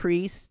did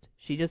priest.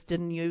 She just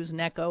didn't use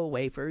Necco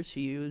wafers.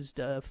 She used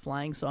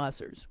flying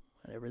saucers,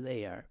 whatever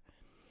they are.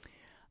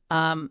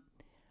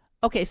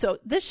 Okay, so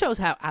this shows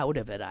how out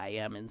of it I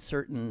am in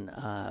certain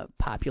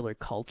popular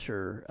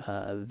culture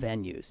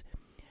venues.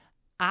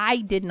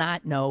 I did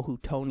not know who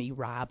Tony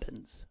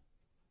Robbins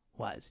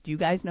was. Do you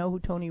guys know who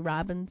Tony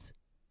Robbins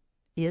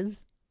is?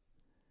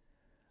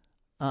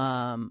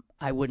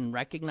 I wouldn't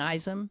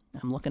recognize him.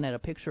 I'm looking at a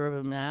picture of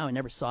him now. I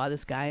never saw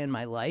this guy in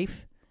my life.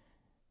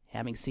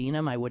 Having seen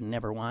him, I wouldn't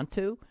never want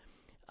to.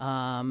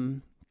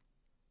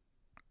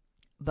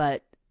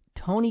 But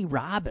Tony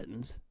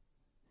Robbins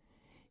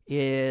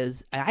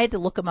is... I had to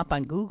look him up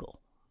on Google.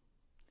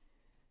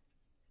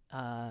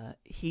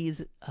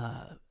 He's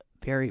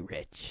very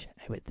rich,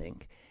 I would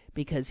think,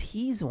 because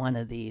he's one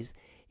of these...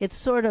 It's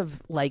sort of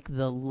like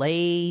the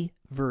lay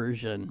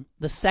version,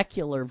 the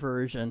secular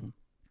version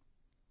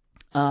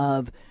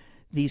of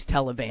these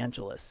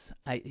televangelists,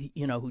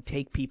 who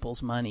take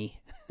people's money,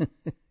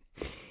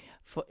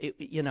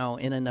 in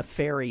a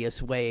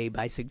nefarious way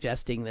by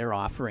suggesting they're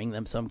offering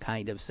them some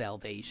kind of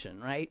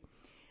salvation, right?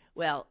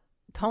 Well,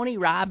 Tony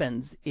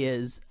Robbins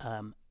is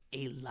a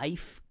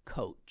life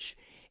coach,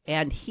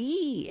 and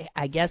he,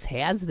 I guess,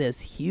 has this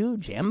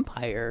huge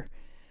empire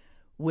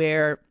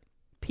where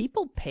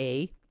people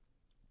pay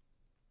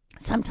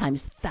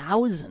sometimes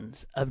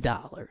thousands of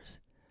dollars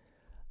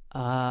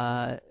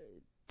to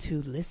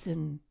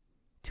listen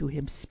to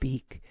him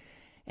speak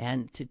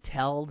and to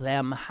tell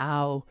them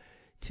how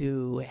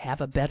to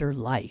have a better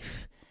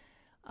life.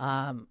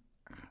 I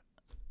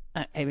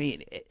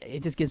mean,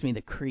 it just gives me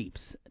the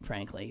creeps,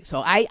 frankly.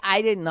 So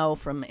I didn't know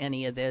from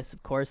any of this.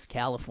 Of course,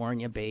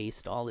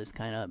 California-based, all this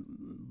kind of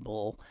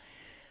bull.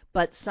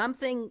 But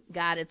something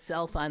got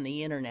itself on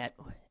the internet,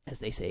 as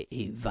they say,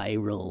 a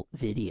viral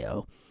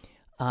video,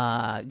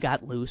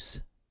 got loose.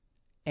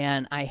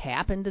 And I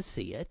happened to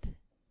see it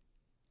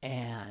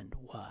and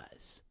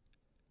was,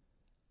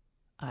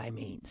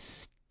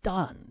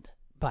 stunned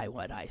by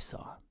what I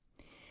saw.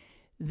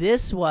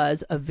 This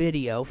was a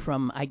video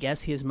from, I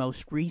guess, his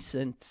most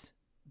recent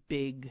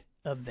big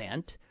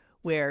event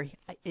where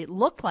it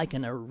looked like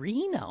an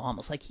arena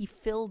almost, like he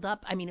filled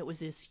up. I mean, it was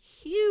this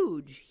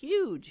huge,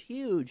 huge,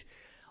 huge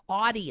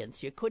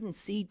audience. You couldn't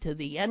see to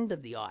the end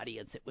of the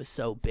audience. It was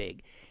so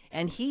big.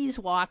 And he's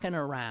walking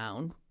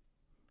around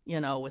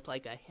with I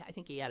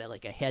think he had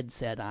a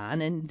headset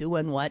on and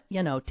doing what,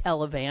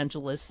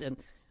 televangelists and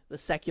the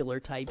secular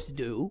types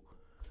do.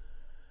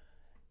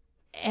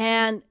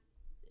 And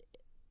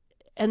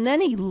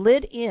then he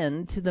lit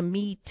into the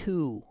Me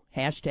Too,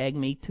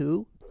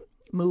 #MeToo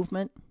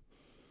movement,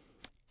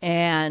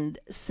 and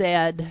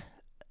said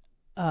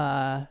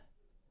that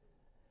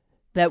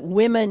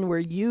women were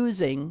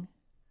using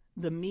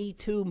the Me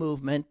Too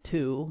movement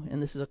to,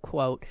 and this is a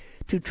quote,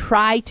 to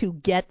try to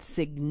get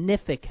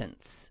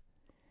significance,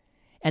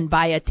 and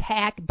by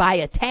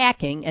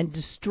attacking and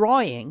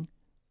destroying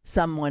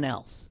someone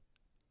else.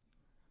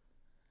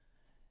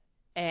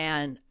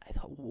 And I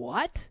thought,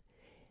 what?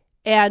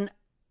 And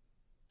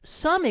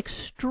some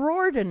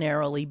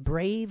extraordinarily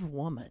brave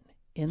woman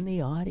in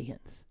the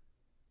audience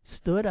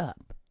stood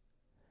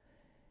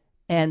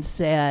and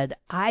said,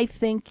 I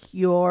think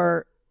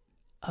you're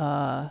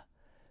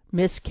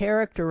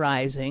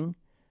mischaracterizing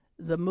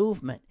the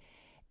movement.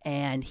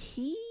 And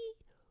he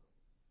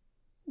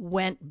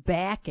went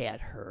back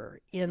at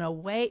her in a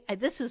way.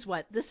 This is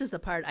the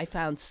part I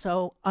found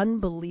so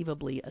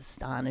unbelievably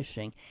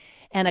astonishing,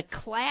 and a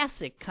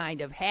classic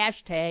kind of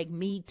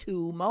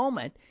 #MeToo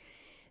moment.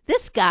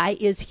 This guy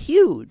is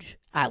huge.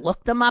 I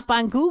looked him up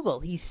on Google.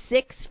 He's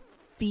 6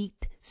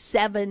 feet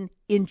 7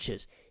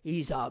 inches.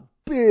 He's a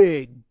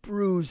big,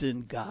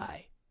 bruising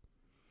guy.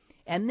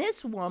 And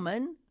this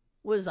woman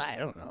was, I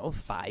don't know,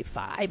 5'5".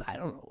 I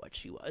don't know what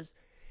she was.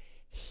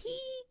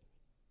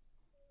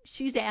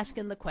 She's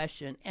asking the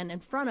question, and in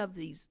front of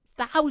these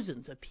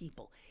thousands of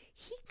people,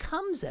 he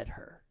comes at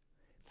her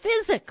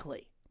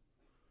physically.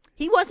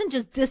 He wasn't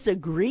just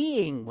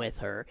disagreeing with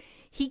her.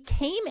 He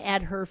came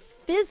at her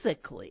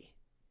physically.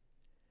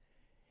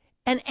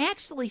 And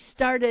actually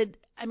started,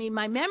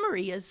 my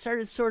memory is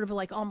started sort of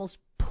almost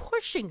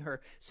pushing her,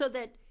 so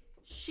that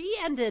she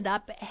ended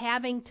up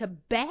having to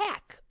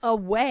back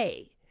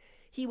away.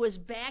 He was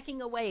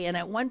backing away, and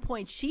at one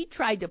point she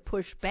tried to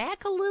push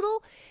back a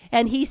little,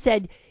 and he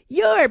said,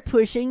 "You're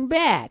pushing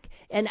back."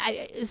 And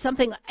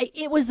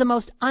it was the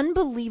most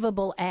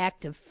unbelievable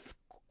act of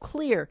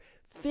clear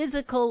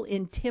physical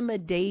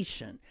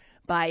intimidation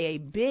by a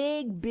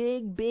big,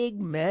 big, big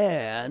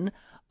man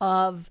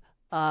of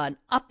an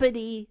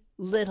uppity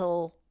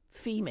little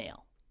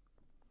female.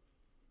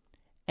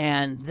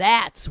 And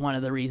that's one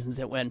of the reasons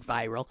it went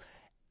viral.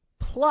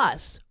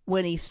 Plus,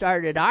 when he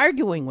started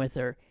arguing with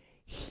her,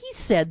 he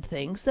said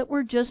things that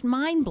were just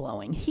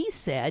mind-blowing. He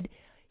said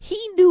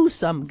he knew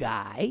some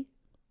guy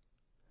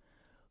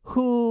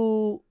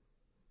who,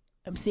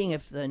 I'm seeing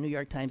if the New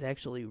York Times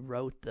actually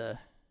wrote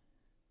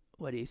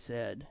what he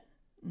said.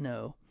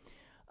 No.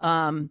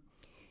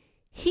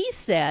 He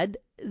said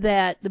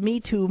that the Me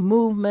Too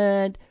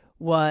movement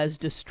was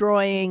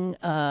destroying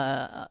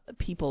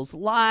people's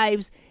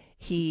lives.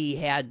 He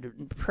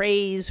had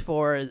praise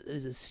for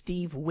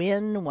Steve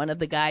Wynn, one of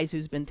the guys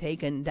who's been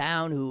taken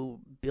down, who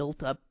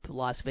built up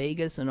Las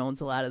Vegas and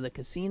owns a lot of the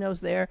casinos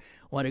there.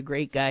 What a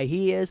great guy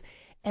he is.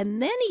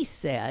 And then he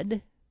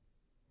said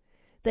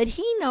that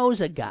he knows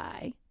a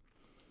guy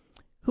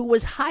who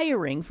was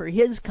hiring for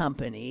his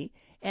company,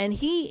 and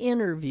he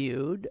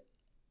interviewed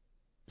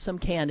some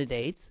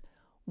candidates,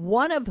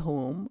 one of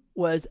whom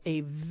was a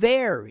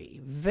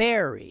very,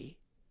 very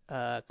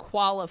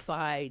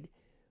qualified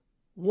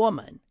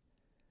woman,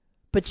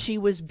 but she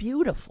was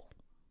beautiful.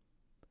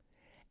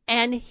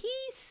 And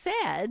he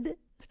said,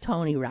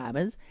 Tony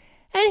Robbins,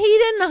 and he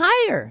didn't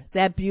hire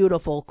that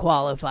beautiful,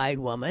 qualified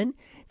woman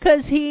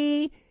because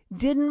he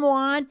didn't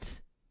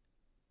want,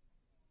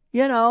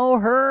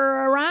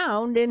 her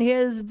around in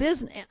his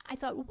business. And I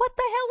thought, what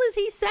the hell is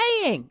he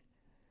saying?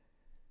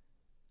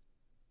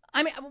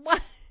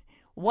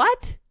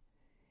 What?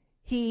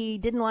 He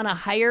didn't want to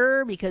hire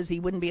her because he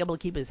wouldn't be able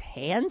to keep his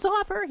hands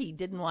off her? He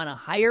didn't want to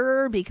hire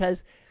her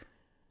because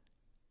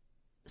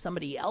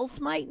somebody else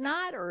might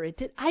not? I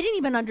didn't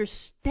even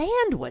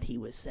understand what he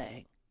was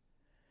saying.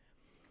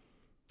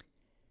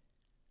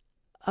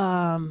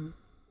 And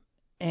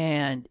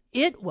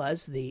it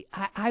was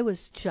I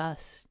was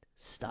just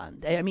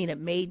stunned. It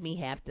made me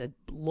have to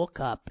look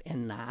up,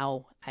 and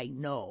now I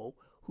know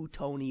who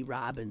Tony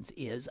Robbins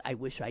is. I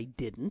wish I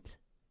didn't.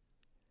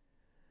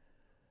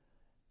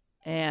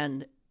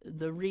 And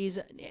the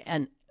reason,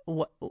 and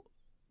what,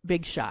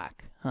 big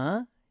shock,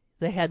 huh?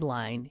 The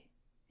headline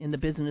in the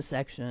business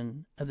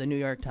section of the New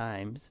York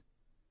Times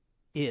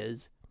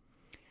is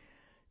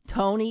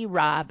Tony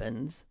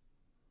Robbins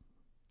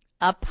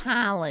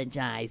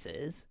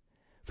apologizes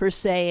for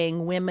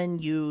saying women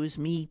use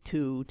Me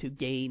Too to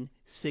gain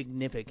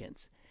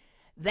significance.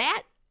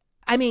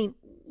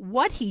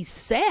 What he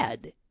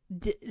said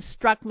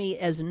struck me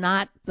as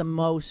not the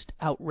most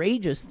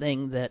outrageous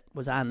thing that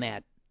was on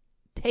that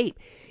tape.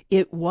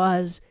 It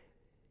was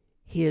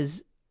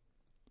his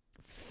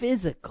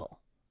physical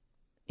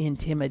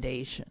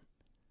intimidation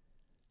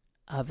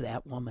of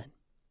that woman.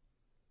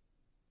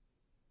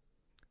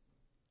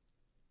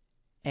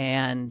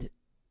 And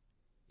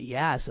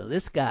so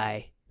this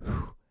guy,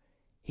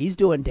 he's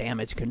doing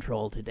damage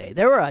control today.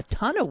 There were a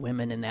ton of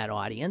women in that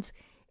audience,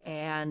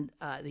 And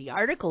the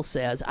article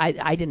says,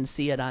 I didn't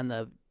see it on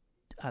the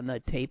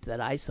tape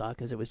that I saw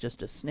because it was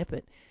just a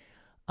snippet,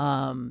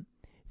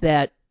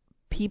 that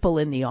people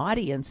in the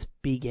audience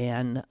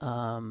began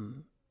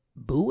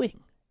booing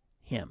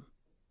him,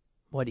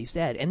 what he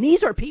said. And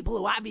these are people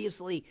who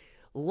obviously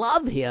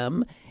love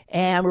him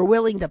and were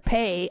willing to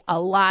pay a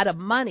lot of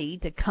money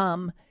to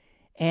come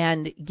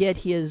and get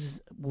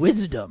his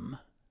wisdom.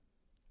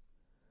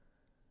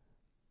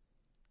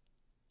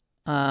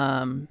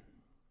 And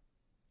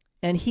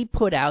he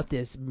put out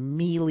this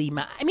mealy...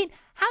 I mean,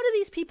 how do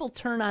these people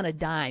turn on a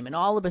dime and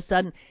all of a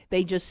sudden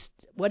they just...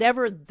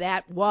 Whatever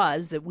that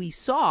was that we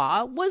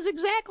saw was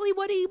exactly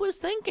what he was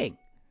thinking.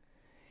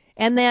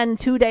 And then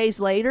 2 days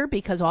later,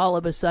 because all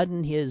of a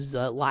sudden his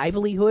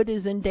livelihood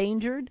is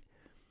endangered,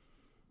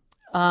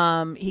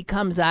 he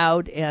comes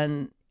out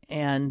and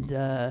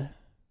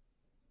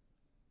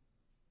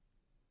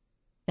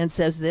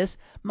says this: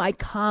 "My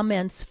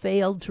comments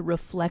failed to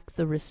reflect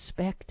the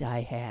respect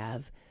I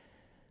have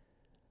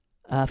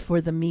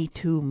for the Me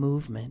Too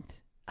movement."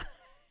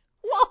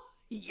 Well,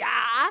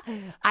 yeah,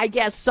 I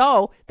guess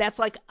so. That's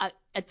like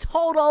a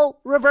total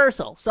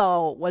reversal.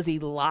 So was he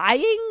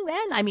lying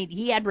then? I mean,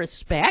 he had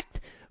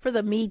respect for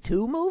the Me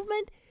Too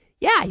movement?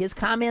 Yeah, his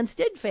comments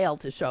did fail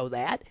to show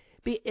that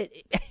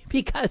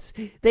because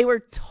they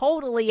were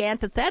totally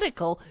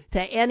antithetical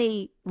to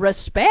any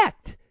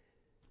respect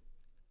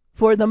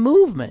for the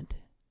movement.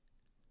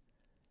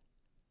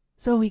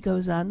 So he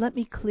goes on, "Let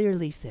me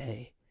clearly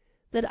say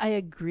that I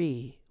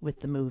agree with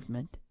the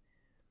movement.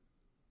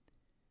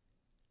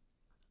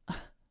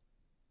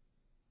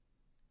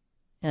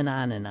 And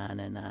on and on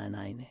and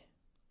on.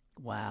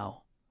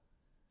 Wow.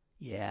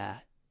 Yeah,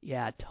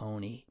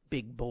 Tony.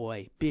 Big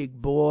boy.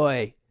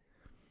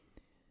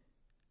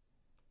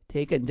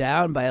 Taken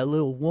down by a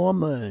little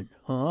woman,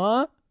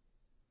 huh?"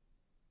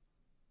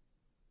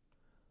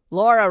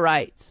 Laura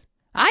writes,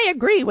 "I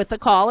agree with the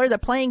caller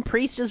that playing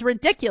priest is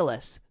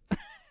ridiculous."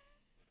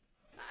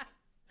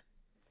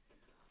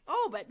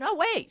 Oh, but no,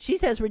 wait. She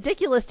says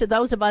ridiculous to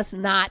those of us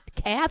not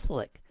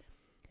Catholic.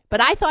 But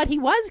I thought he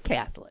was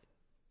Catholic.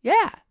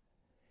 Yeah.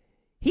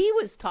 He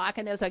was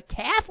talking as a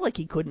Catholic.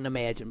 He couldn't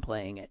imagine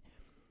playing it.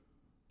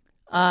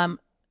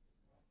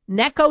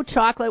 Necco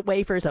chocolate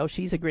wafers. Oh,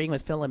 she's agreeing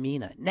with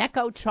Philomena.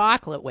 Necco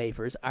chocolate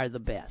wafers are the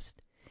best.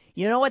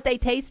 You know what they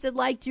tasted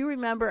like? Do you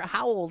remember?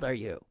 How old are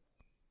you?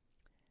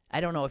 I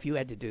don't know if you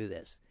had to do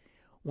this.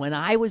 When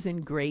I was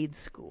in grade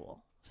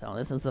school, so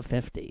this is the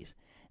 50s,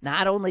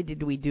 not only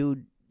did we do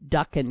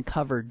duck and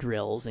cover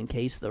drills in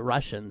case the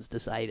Russians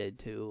decided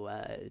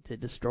to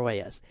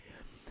destroy us,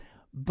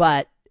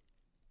 but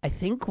I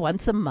think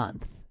once a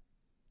month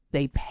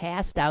they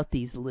passed out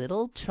these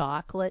little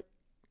chocolate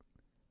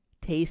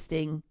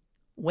tasting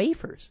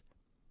wafers,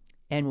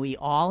 and we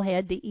all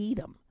had to eat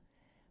them.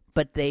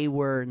 But they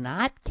were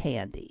not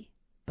candy,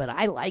 but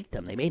I liked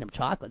them. They made them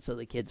chocolate so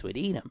the kids would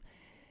eat them.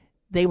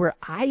 They were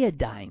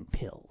iodine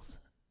pills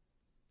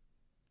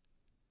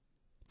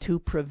to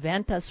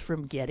prevent us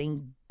from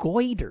getting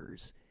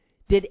goiters.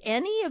 Did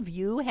any of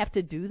you have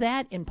to do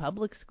that in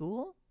public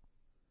school?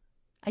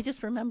 I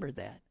just remembered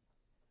that.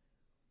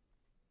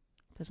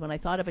 Because when I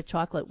thought of a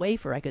chocolate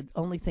wafer, I could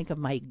only think of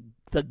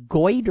the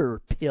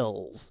goiter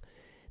pills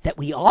that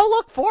we all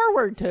look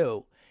forward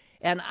to.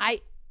 And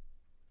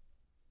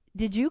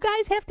did you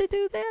guys have to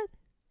do that?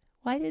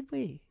 Why did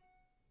we?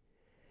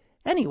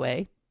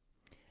 Anyway,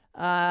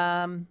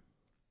 and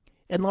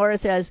Laura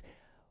says,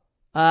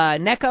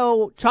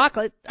 Necco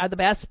chocolate are the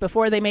best.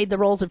 Before they made the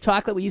rolls of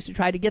chocolate, we used to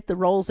try to get the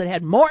rolls that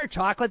had more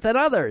chocolate than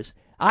others.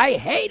 I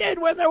hated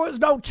when there was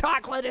no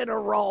chocolate in a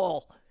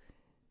roll.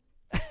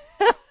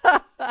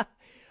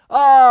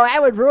 Oh,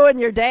 that would ruin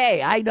your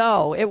day. I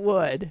know, it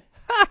would.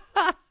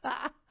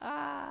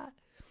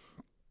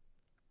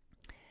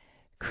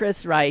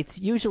 Chris writes,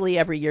 usually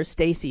every year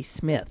Stacy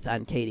Smith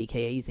on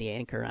KDKA, he's the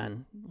anchor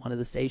on one of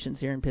the stations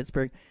here in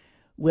Pittsburgh,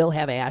 will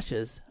have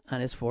ashes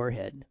on his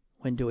forehead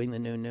when doing the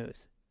noon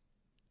news.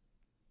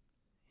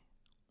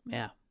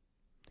 Yeah.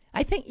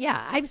 I think,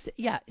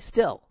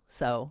 still.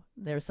 So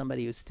there's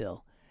somebody who's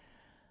still.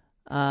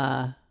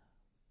 Yeah.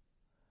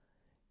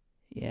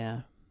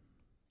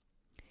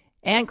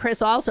 And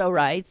Chris also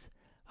writes,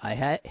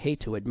 I hate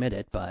to admit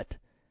it, but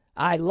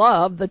I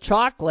love the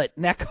chocolate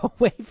Necco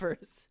wafers.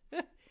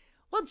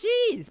 Well,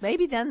 geez,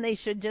 maybe then they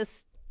should just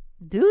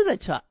do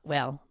the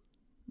well,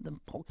 the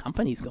whole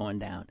company's going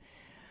down.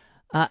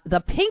 The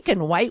pink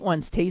and white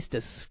ones taste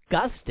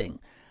disgusting.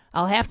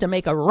 I'll have to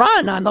make a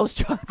run on those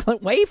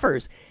chocolate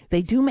wafers.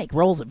 They do make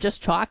rolls of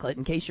just chocolate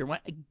in case you're...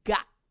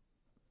 Got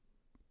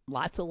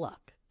lots of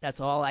luck.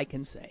 That's all I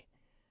can say.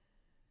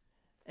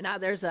 Now,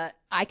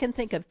 I can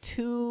think of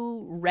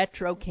 2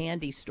 retro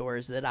candy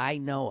stores that I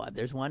know of.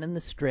 There's one in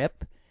the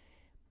Strip.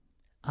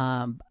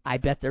 I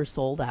bet they're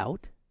sold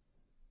out.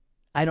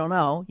 I don't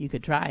know. You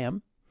could try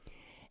them.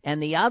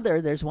 And the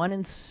other, there's one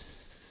in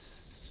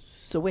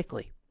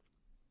Sewickley.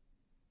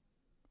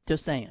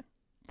 Just saying.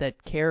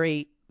 That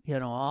carry,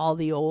 all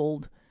the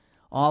old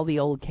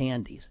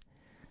candies.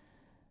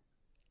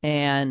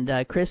 And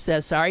Chris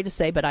says, sorry to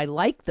say, but I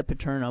like the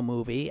Paterno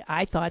movie.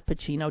 I thought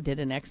Pacino did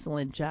an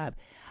excellent job.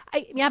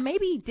 Yeah,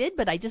 maybe he did,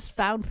 but I just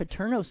found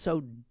Paterno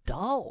so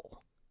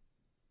dull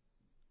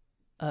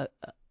a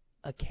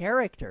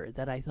character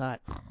that I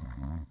thought,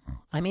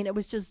 I mean, it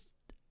was just,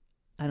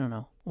 I don't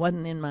know,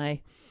 wasn't in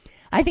my...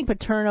 I think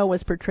Paterno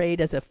was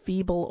portrayed as a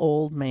feeble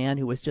old man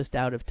who was just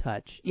out of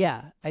touch.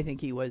 Yeah, I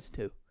think he was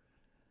too.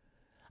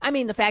 I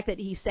mean, the fact that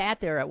he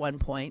sat there at one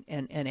point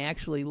and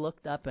actually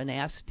looked up and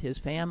asked his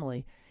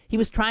family. He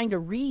was trying to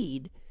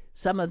read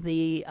some of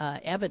the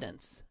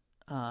evidence,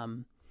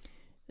 and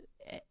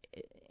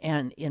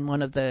in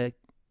one of the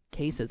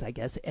cases, I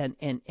guess,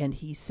 and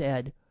he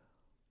said,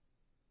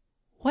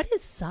 "What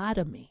is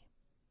sodomy?"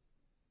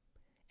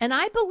 And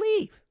I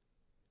believe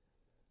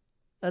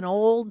an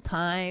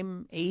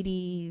old-time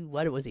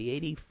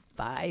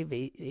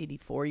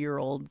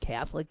 84-year-old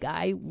Catholic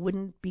guy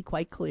wouldn't be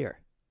quite clear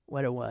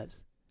what it was.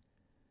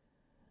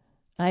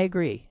 I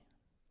agree.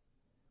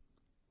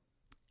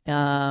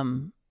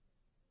 And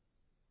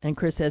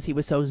Chris says he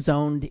was so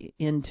zoned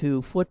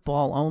into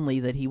football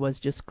only that he was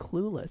just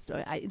clueless.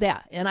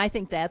 And I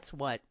think that's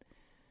what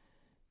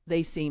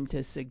they seem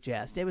to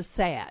suggest. It was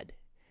sad.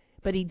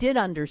 But he did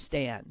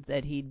understand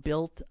that he'd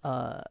built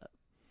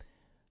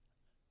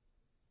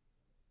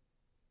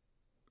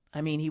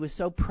he was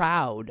so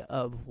proud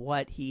of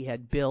what he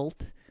had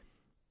built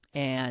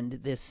and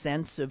this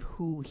sense of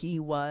who he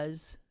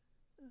was,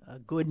 a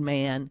good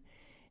man,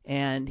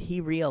 and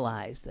he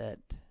realized that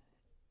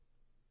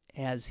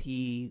as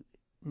he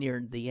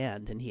neared the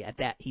end, and he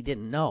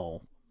didn't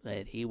know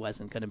that he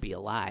wasn't going to be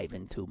alive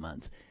in 2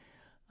 months,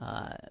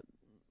 that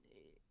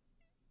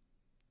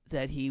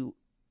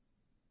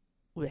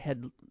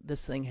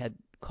this thing had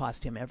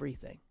cost him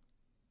everything.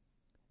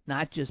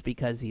 Not just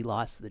because he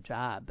lost the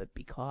job, but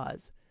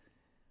because,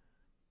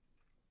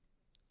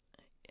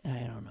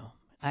 I don't know.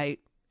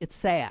 It's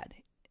sad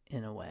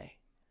in a way.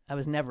 I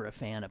was never a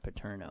fan of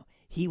Paterno.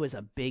 He was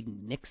a big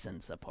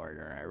Nixon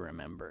supporter, I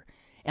remember.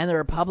 And the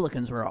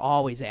Republicans were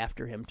always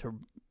after him to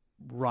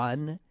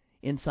run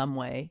in some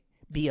way,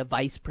 be a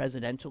vice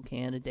presidential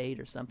candidate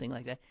or something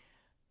like that.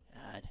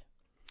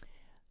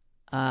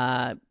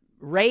 God.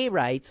 Ray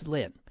writes,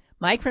 Lynn,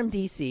 Mike from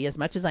D.C., as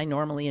much as I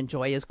normally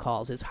enjoy his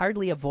calls, is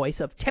hardly a voice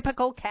of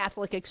typical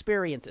Catholic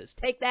experiences.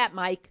 Take that,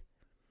 Mike.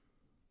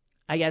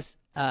 I guess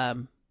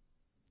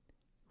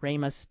Ray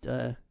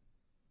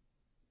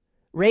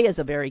is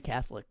a very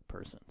Catholic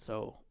person,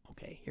 so,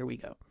 okay, here we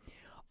go.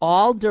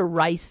 All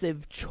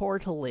derisive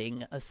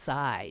chortling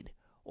aside.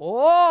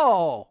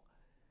 Oh,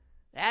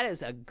 that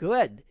is a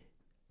good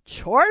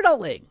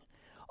chortling.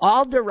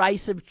 All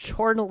derisive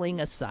chortling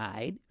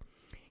aside,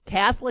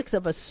 Catholics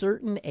of a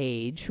certain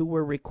age who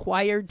were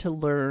required to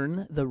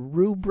learn the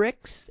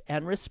rubrics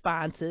and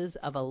responses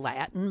of a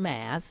Latin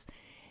Mass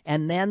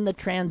and then the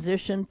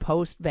transition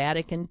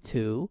post-Vatican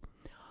II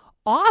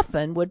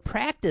often would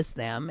practice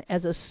them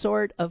as a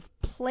sort of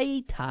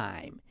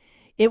playtime.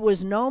 It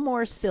was no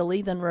more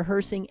silly than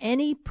rehearsing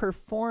any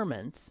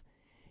performance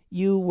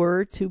you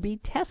were to be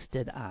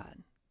tested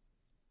on.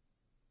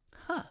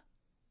 Huh.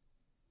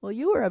 Well,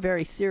 you were a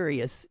very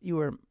serious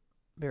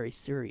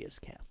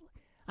Catholic.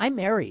 I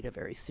married a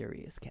very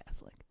serious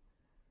Catholic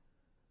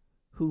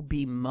who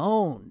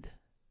bemoaned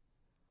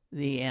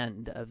the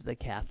end of the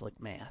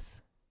Catholic Mass,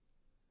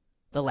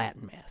 the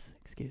Latin Mass,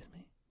 excuse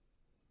me.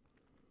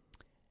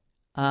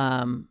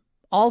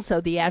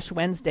 Also, the Ash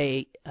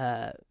Wednesday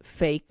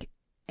fake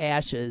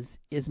ashes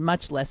is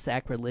much less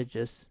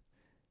sacrilegious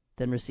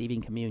than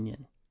receiving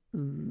communion.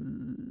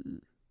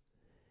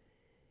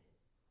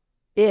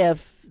 If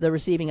the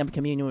receiving of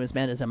communion was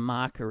meant as a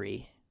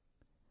mockery,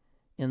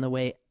 in the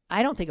way,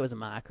 I don't think it was a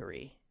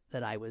mockery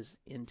that I was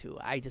into.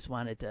 I just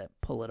wanted to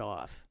pull it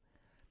off.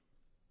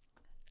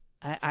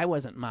 I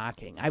wasn't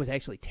mocking. I was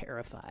actually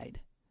terrified.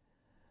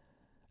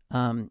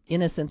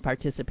 Innocent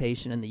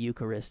participation in the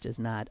Eucharist is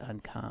not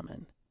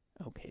uncommon.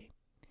 Okay.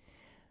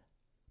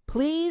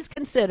 Please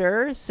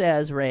consider,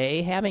 says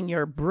Ray, having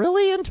your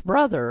brilliant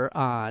brother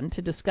on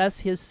to discuss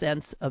his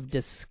sense of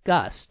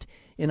disgust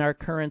in our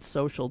current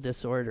social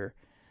disorder.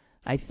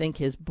 I think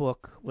his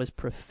book was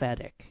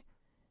prophetic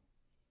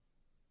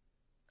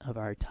of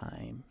our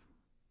time.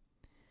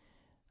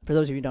 For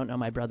those of you who don't know,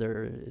 my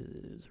brother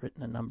has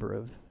written a number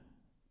of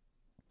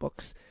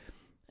books,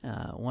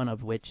 one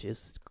of which is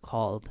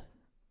called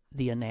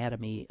The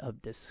Anatomy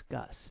of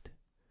Disgust.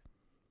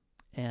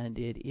 And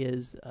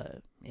it's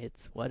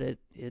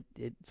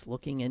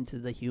looking into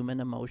the human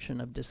emotion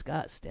of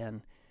disgust,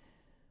 and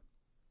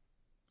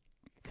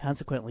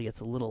consequently it's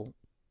a little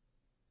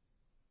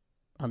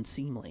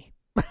unseemly.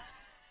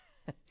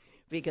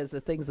 Because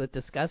the things that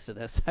disgusted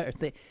us are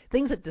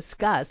things that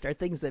disgust are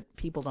things that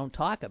people don't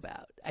talk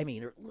about. I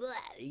mean,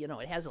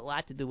 it has a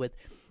lot to do with,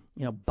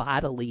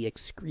 bodily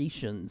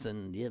excretions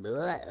and,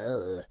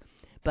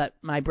 but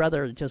my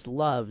brother just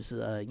loves,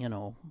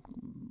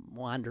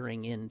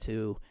 wandering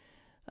into,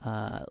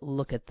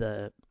 look at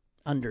the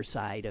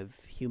underside of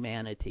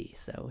humanity.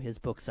 So his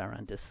books are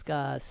on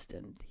disgust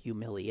and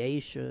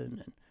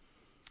humiliation and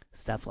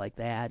stuff like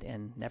that,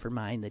 and never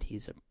mind that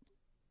he's a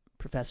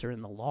professor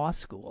in the law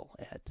school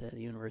at the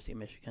University of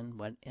Michigan.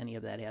 What any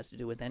of that has to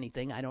do with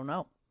anything, I don't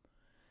know.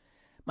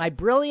 My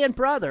brilliant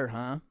brother,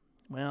 huh?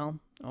 Well,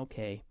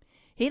 okay.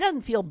 He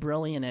doesn't feel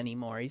brilliant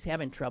anymore. He's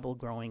having trouble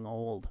growing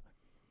old,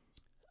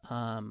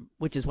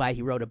 which is why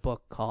he wrote a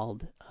book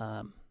called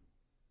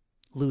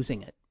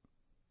Losing It.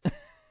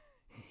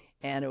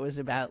 And it was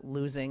about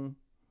losing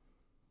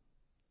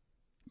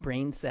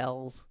brain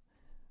cells,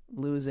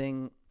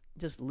 losing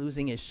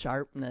his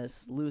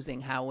sharpness,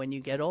 losing how when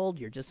you get old,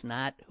 you're just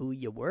not who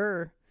you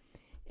were.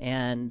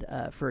 And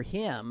for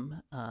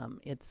him,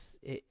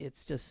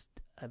 it's just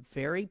a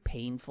very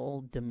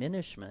painful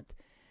diminishment.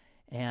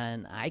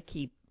 And I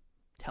keep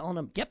telling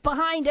him, get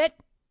behind it,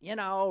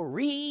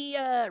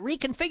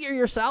 reconfigure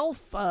yourself,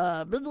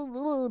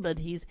 but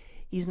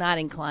he's not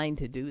inclined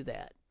to do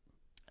that.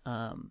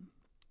 I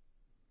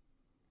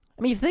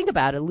mean, if you think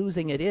about it,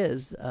 losing it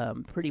is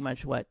pretty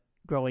much what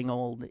growing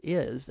old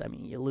is. I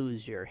mean, you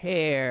lose your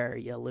hair,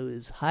 you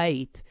lose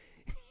height,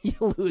 you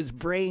lose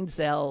brain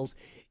cells,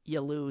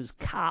 you lose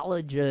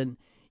collagen,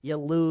 you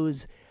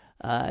lose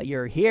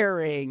your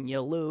hearing, you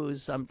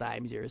lose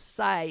sometimes your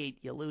sight,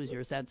 you lose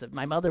your sense of...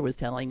 My mother was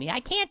telling me, I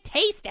can't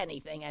taste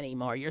anything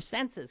anymore. Your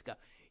senses go.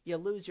 You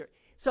lose your...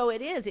 So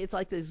it's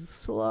like this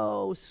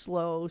slow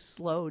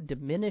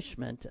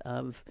diminishment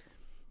of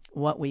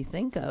what we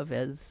think of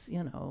as,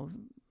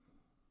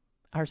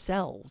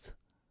 ourselves.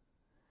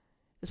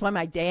 That's why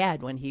my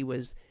dad, when he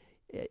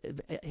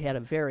had a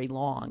very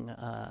long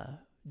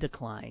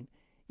decline,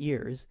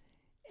 years,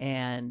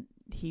 and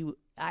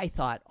I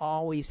thought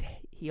he's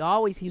a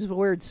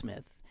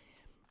wordsmith.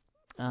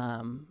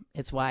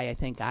 It's why I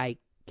think I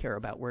care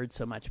about words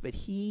so much, but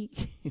he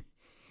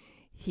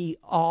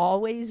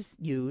always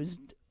used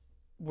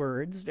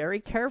words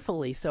very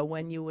carefully. So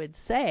when I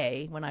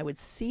would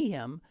see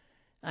him,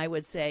 I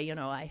would say,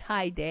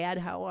 hi, Dad,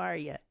 how are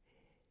you?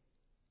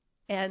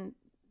 And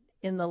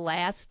in the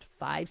last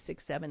 5,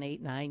 6, 7,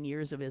 8, 9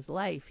 years of his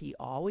life, he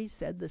always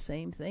said the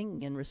same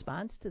thing in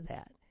response to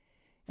that.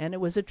 And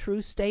it was a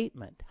true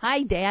statement.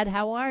 Hi, Dad,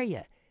 how are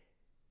you?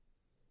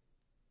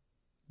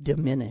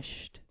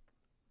 Diminished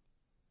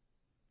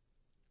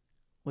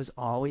was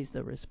always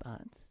the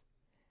response,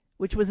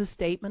 which was a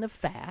statement of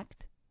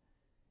fact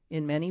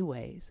in many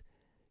ways.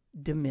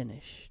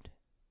 Diminished.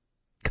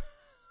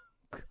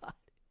 God.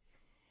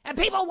 And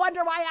people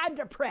wonder why I'm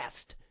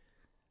depressed.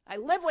 I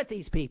live with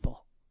these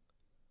people.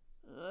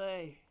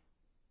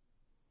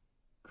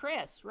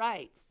 Chris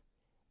writes,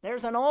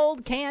 there's an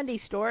old candy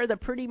store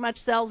that pretty much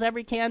sells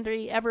every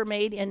candy ever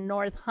made in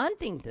North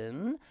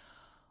Huntington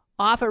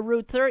off of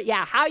Route 30.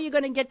 Yeah, how are you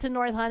going to get to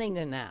North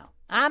Huntington now?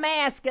 I'm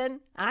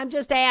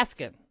just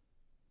asking.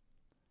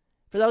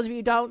 For those of you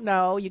who don't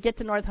know, you get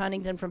to North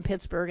Huntington from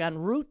Pittsburgh on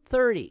Route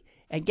 30.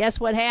 And guess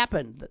what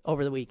happened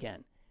over the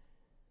weekend?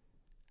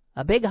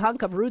 A big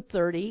hunk of Route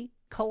 30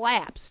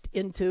 collapsed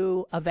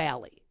into a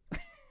valley.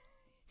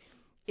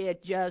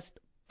 It just...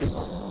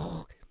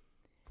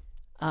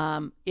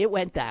 it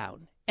went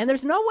down. And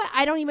there's no way,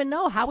 I don't even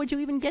know, how would you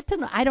even get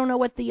to, I don't know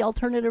what the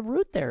alternative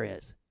route there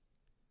is.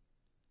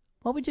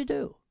 What would you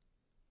do?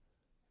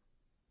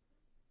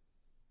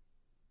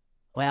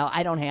 Well,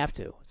 I don't have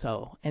to.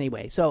 So,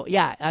 anyway,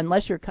 yeah,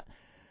 unless you're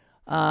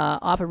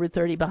off of Route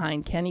 30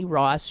 behind Kenny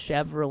Ross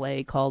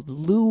Chevrolet called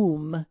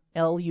Luehm,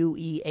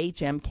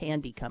 Luehm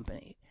Candy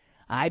Company.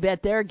 I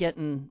bet they're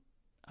getting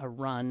a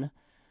run.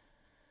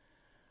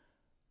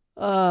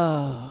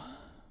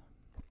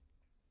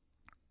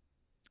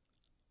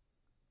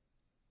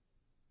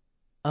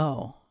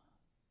 Oh,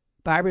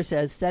 Barbara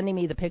says, sending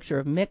me the picture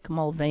of Mick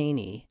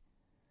Mulvaney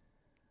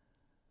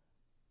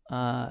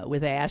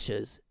with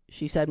ashes.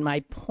 She said,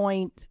 my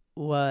point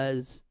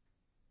was,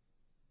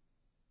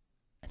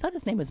 I thought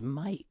his name was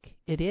Mike.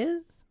 It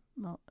is?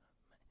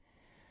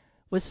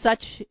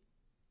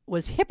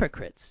 Was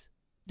hypocrites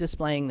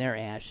displaying their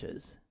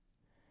ashes.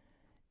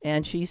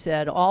 And she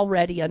said,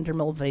 already under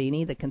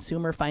Mulvaney, the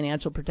Consumer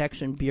Financial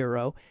Protection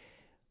Bureau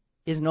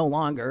is no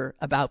longer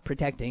about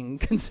protecting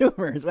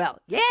consumers. Well,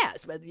 yes,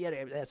 but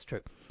that's true.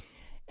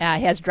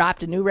 Has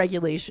dropped a new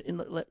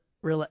regulation.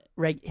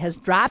 Has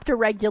dropped a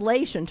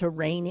regulation to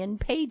rein in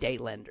payday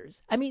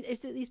lenders. I mean,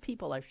 these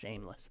people are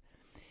shameless.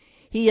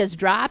 He has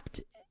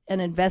dropped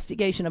an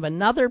investigation of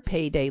another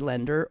payday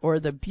lender, or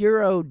the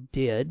Bureau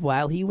did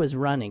while he was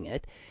running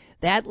it.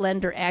 That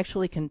lender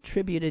actually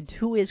contributed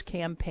to his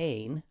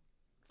campaign.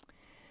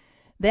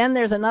 Then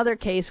there's another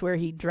case where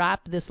he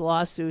dropped this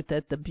lawsuit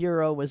that the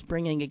Bureau was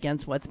bringing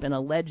against what's been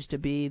alleged to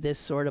be this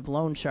sort of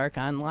loan shark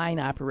online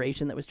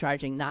operation that was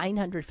charging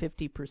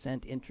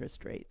 950%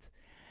 interest rates.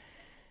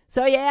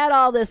 So you add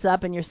all this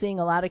up, and you're seeing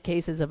a lot of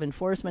cases of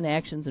enforcement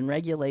actions and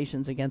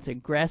regulations against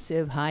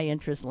aggressive,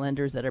 high-interest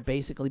lenders that are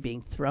basically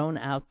being thrown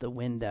out the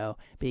window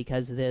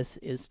because this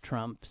is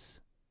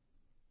Trump's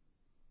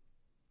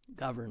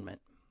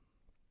government.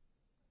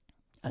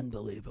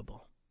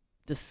 Unbelievable.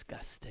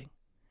 Disgusting.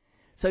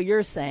 So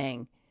you're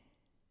saying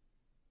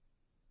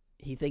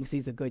he thinks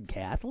he's a good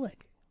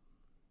Catholic?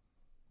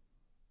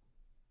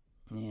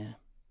 Yeah.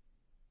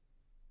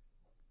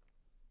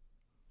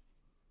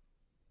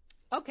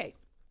 Okay.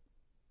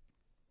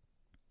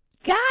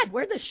 God,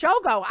 where'd the show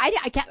go?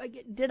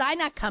 Did I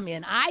not come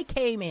in? I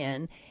came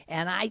in,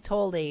 and I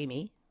told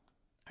Amy,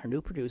 our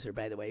new producer,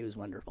 by the way, who's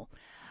wonderful,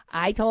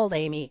 I told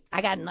Amy,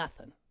 I got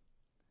nothing.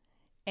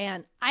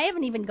 And I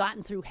haven't even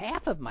gotten through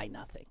half of my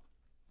nothing.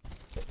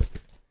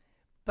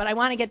 But I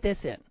want to get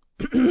this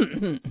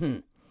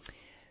in.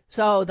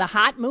 So the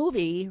hot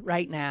movie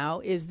right now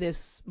is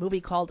this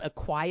movie called A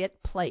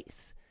Quiet Place,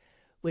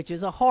 which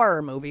is a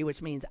horror movie,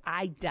 which means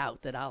I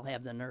doubt that I'll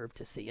have the nerve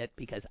to see it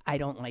because I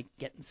don't like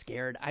getting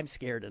scared. I'm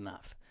scared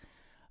enough.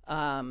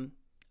 A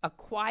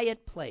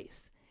Quiet Place.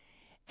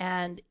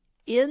 And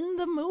in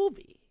the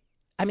movie,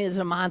 I mean, there's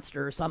a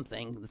monster or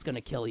something that's going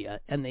to kill you,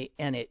 and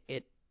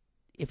it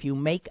if you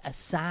make a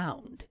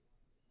sound,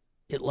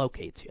 it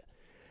locates you.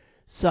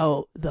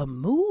 So the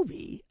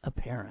movie,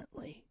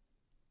 apparently,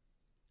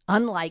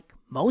 unlike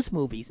most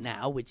movies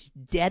now, which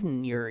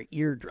deaden your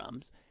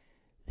eardrums,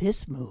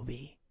 this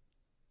movie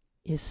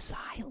is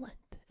silent,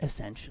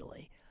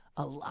 essentially,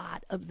 a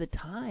lot of the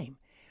time,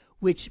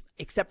 which,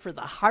 except for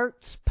the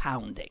heart's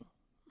pounding,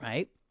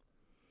 right?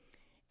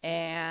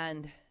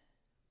 And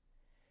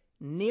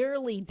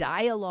nearly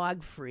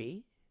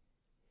dialogue-free.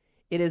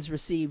 It has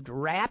received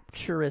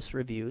rapturous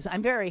reviews.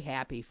 I'm very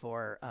happy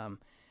for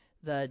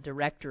the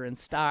director and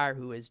star,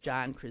 who is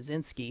John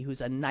Krasinski, who's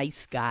a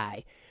nice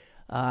guy.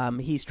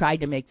 He's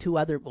tried to make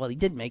he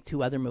did make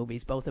two other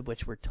movies, both of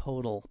which were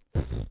total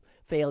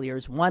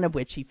failures, one of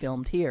which he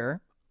filmed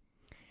here,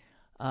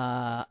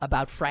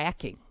 about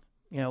fracking.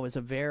 You know,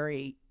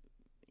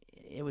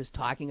 it was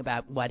talking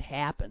about what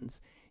happens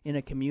in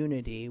a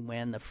community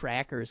when the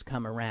frackers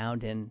come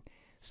around and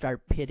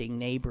start pitting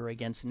neighbor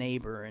against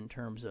neighbor in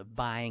terms of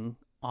buying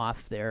off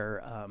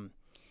their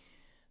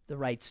the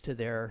rights to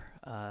their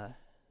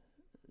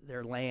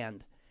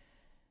land.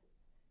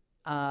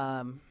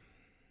 And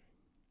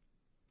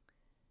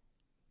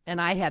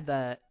I had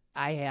the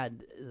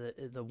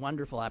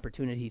wonderful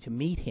opportunity to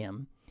meet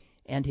him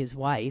and his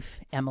wife,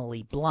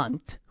 Emily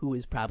Blunt, who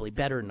is probably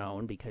better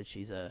known because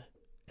she's an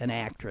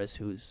actress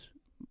who's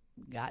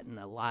gotten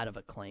a lot of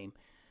acclaim.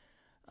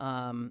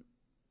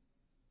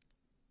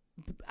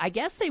 I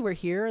guess they were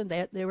here and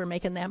they were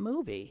making that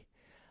movie.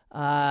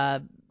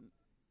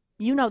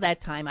 You know,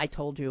 that time I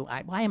told you,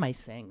 why am I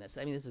saying this?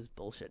 I mean, this is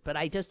bullshit. But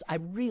I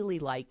really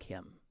like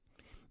him.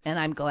 And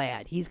I'm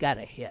glad he's got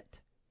a hit.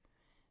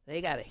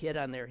 They got a hit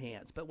on their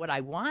hands. But what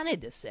I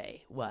wanted to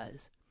say was,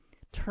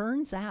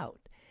 turns out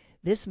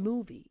this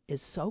movie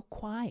is so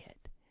quiet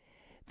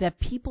that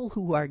people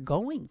who are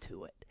going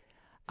to it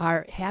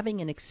are having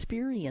an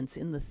experience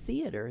in the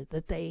theater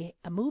a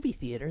movie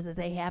theater that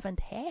they haven't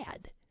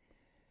had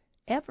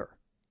ever,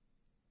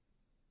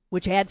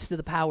 which adds to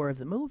the power of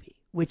the movie,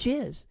 which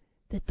is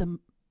that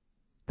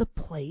the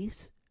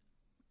place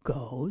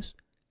goes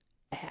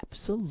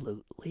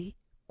absolutely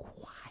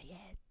quiet.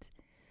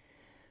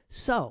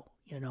 So,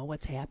 you know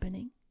what's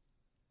happening?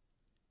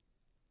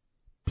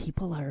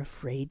 People are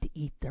afraid to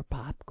eat their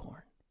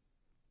popcorn.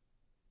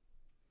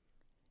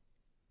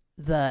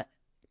 The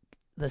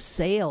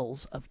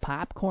sales of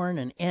popcorn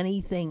and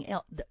anything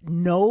else,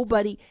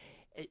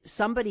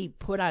 somebody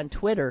put on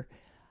Twitter,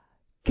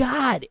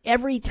 God,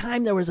 every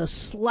time there was a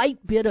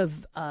slight bit of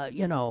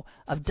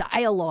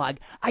dialogue,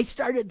 I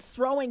started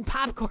throwing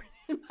popcorn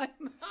in my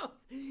mouth.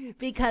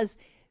 Because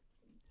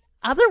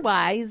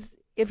otherwise,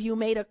 if you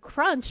made a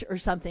crunch or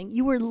something,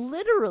 you were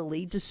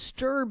literally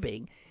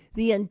disturbing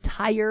the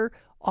entire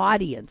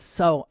audience.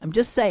 So I'm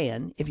just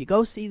saying, if you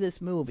go see this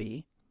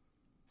movie,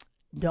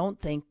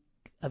 don't think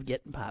of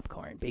getting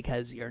popcorn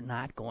because you're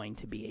not going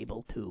to be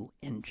able to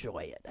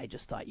enjoy it. I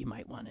just thought you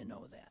might want to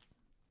know that.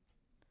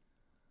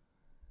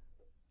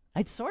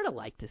 I'd sort of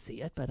like to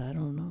see it, but I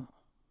don't know.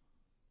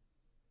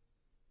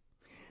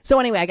 So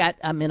anyway, I got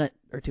a minute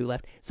or two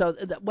left. So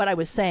what I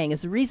was saying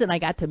is the reason I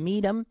got to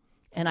meet him,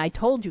 and I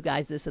told you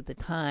guys this at the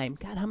time,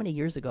 God, how many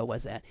years ago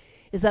was that,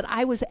 is that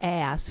I was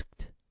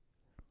asked,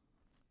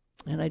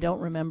 and I don't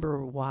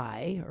remember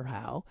why or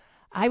how,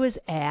 I was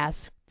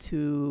asked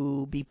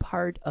to be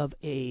part of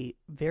a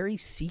very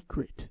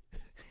secret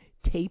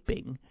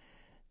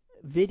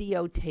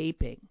video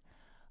taping,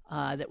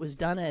 that was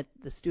done at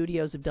the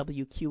studios of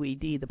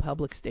WQED, the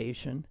public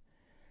station,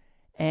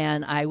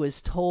 and I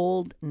was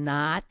told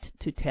not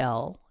to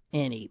tell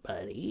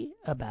anybody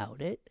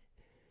about it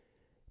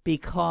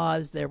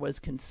because there was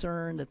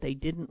concern that they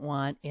didn't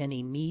want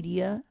any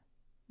media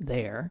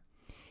there.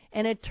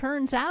 And it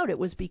turns out it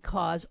was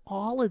because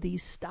all of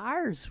these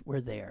stars were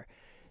there.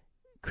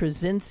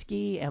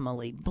 Krasinski,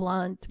 Emily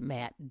Blunt,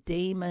 Matt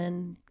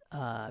Damon,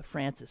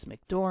 Frances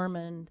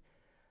McDormand,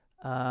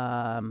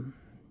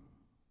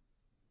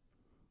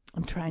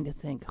 I'm trying to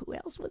think, who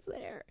else was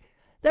there?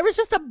 There was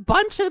just a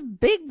bunch of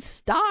big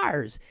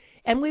stars,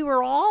 and we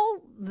were all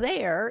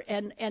there,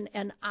 and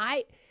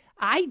I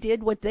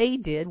did what they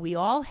did. We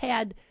all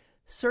had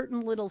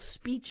certain little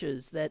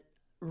speeches that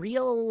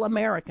real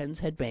Americans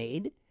had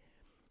made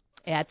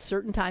at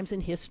certain times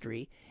in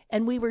history,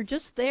 and we were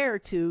just there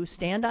to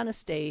stand on a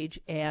stage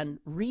and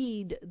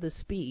read the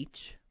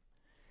speech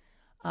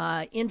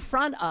in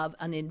front of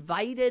an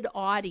invited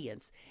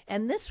audience.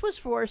 And this was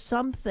for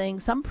some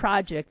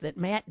project that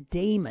Matt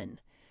Damon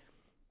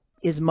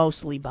is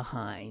mostly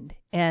behind.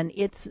 And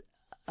it's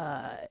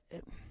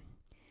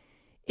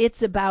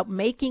about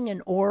making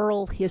an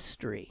oral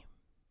history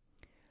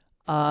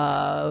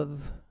of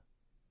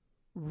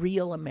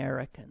real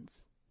Americans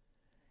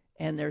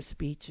and their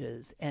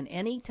speeches. And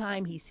any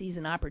time he sees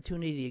an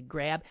opportunity to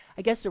grab,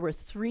 I guess there were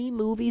 3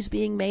 movies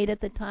being made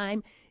at the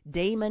time.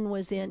 Damon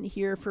was in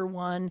here for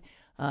one.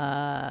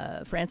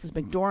 Frances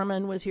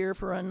McDormand was here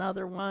for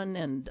another one,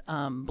 and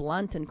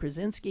Blunt and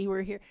Krasinski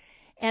were here.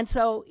 And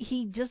so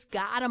he just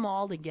got them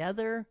all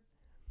together,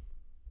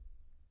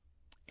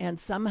 and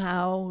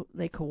somehow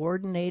they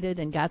coordinated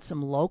and got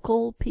some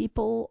local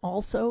people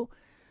also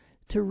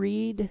to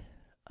read.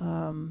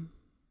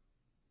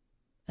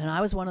 And I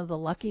was one of the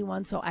lucky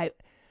ones. So I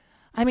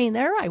mean,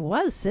 there I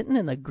was sitting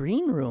in the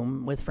green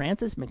room with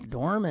Frances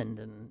McDormand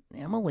and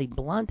Emily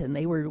Blunt, and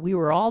we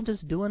were all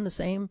just doing the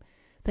same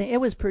thing. It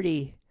was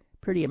pretty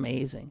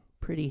amazing,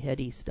 pretty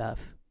heady stuff.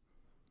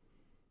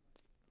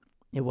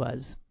 It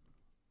was.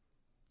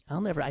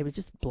 I was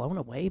just blown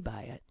away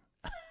by it.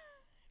 It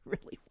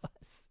really was.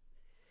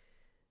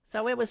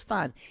 So it was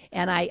fun.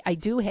 And I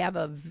do have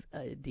a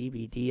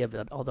DVD of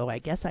it, although I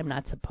guess I'm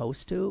not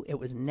supposed to. It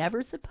was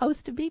never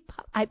supposed to be.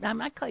 I'm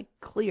not quite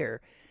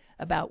clear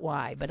about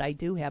why, but I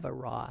do have a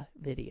raw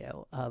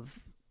video of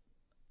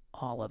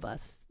all of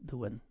us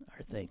doing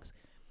our things.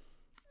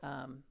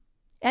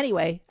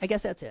 Anyway, I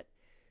guess that's it.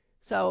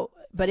 So,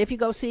 but if you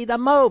go see the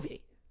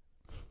movie,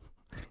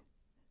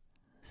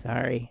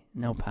 sorry,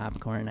 no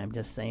popcorn. I'm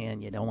just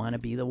saying, you don't want to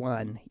be the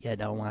one. You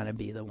don't want to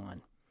be the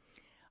one.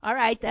 All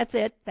right, that's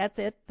it.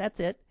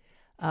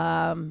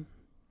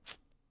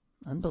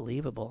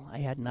 Unbelievable. I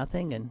had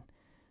nothing, and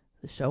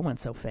the show went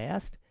so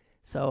fast.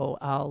 So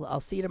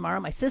I'll see you tomorrow.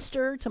 My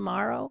sister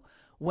tomorrow.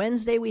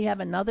 Wednesday we have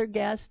another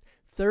guest.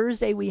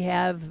 Thursday we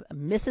have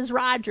Mrs.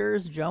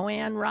 Rogers,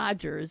 Joanne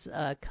Rogers,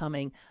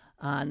 coming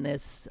on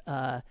this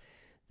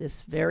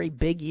very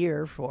big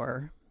year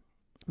for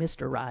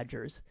Mr.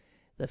 Rogers,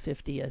 the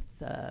 50th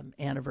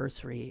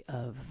anniversary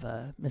of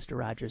Mr.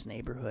 Rogers'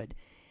 Neighborhood.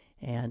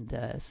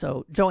 And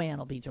so Joanne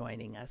will be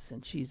joining us,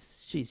 and she's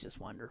just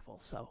wonderful.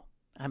 So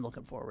I'm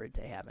looking forward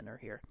to having her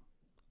here.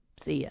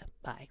 See ya.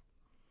 Bye.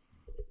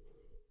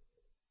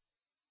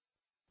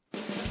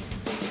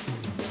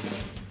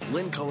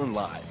 Lynn Cullen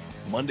Live,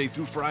 Monday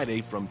through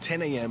Friday from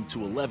 10 a.m.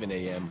 to 11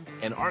 a.m.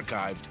 and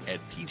archived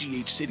at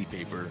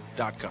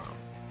pghcitypaper.com.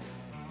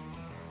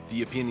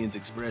 The opinions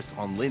expressed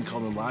on Lynn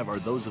Cullen Live are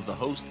those of the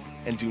host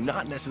and do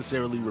not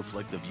necessarily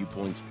reflect the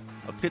viewpoints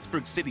of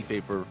Pittsburgh City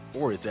Paper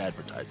or its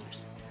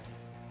advertisers.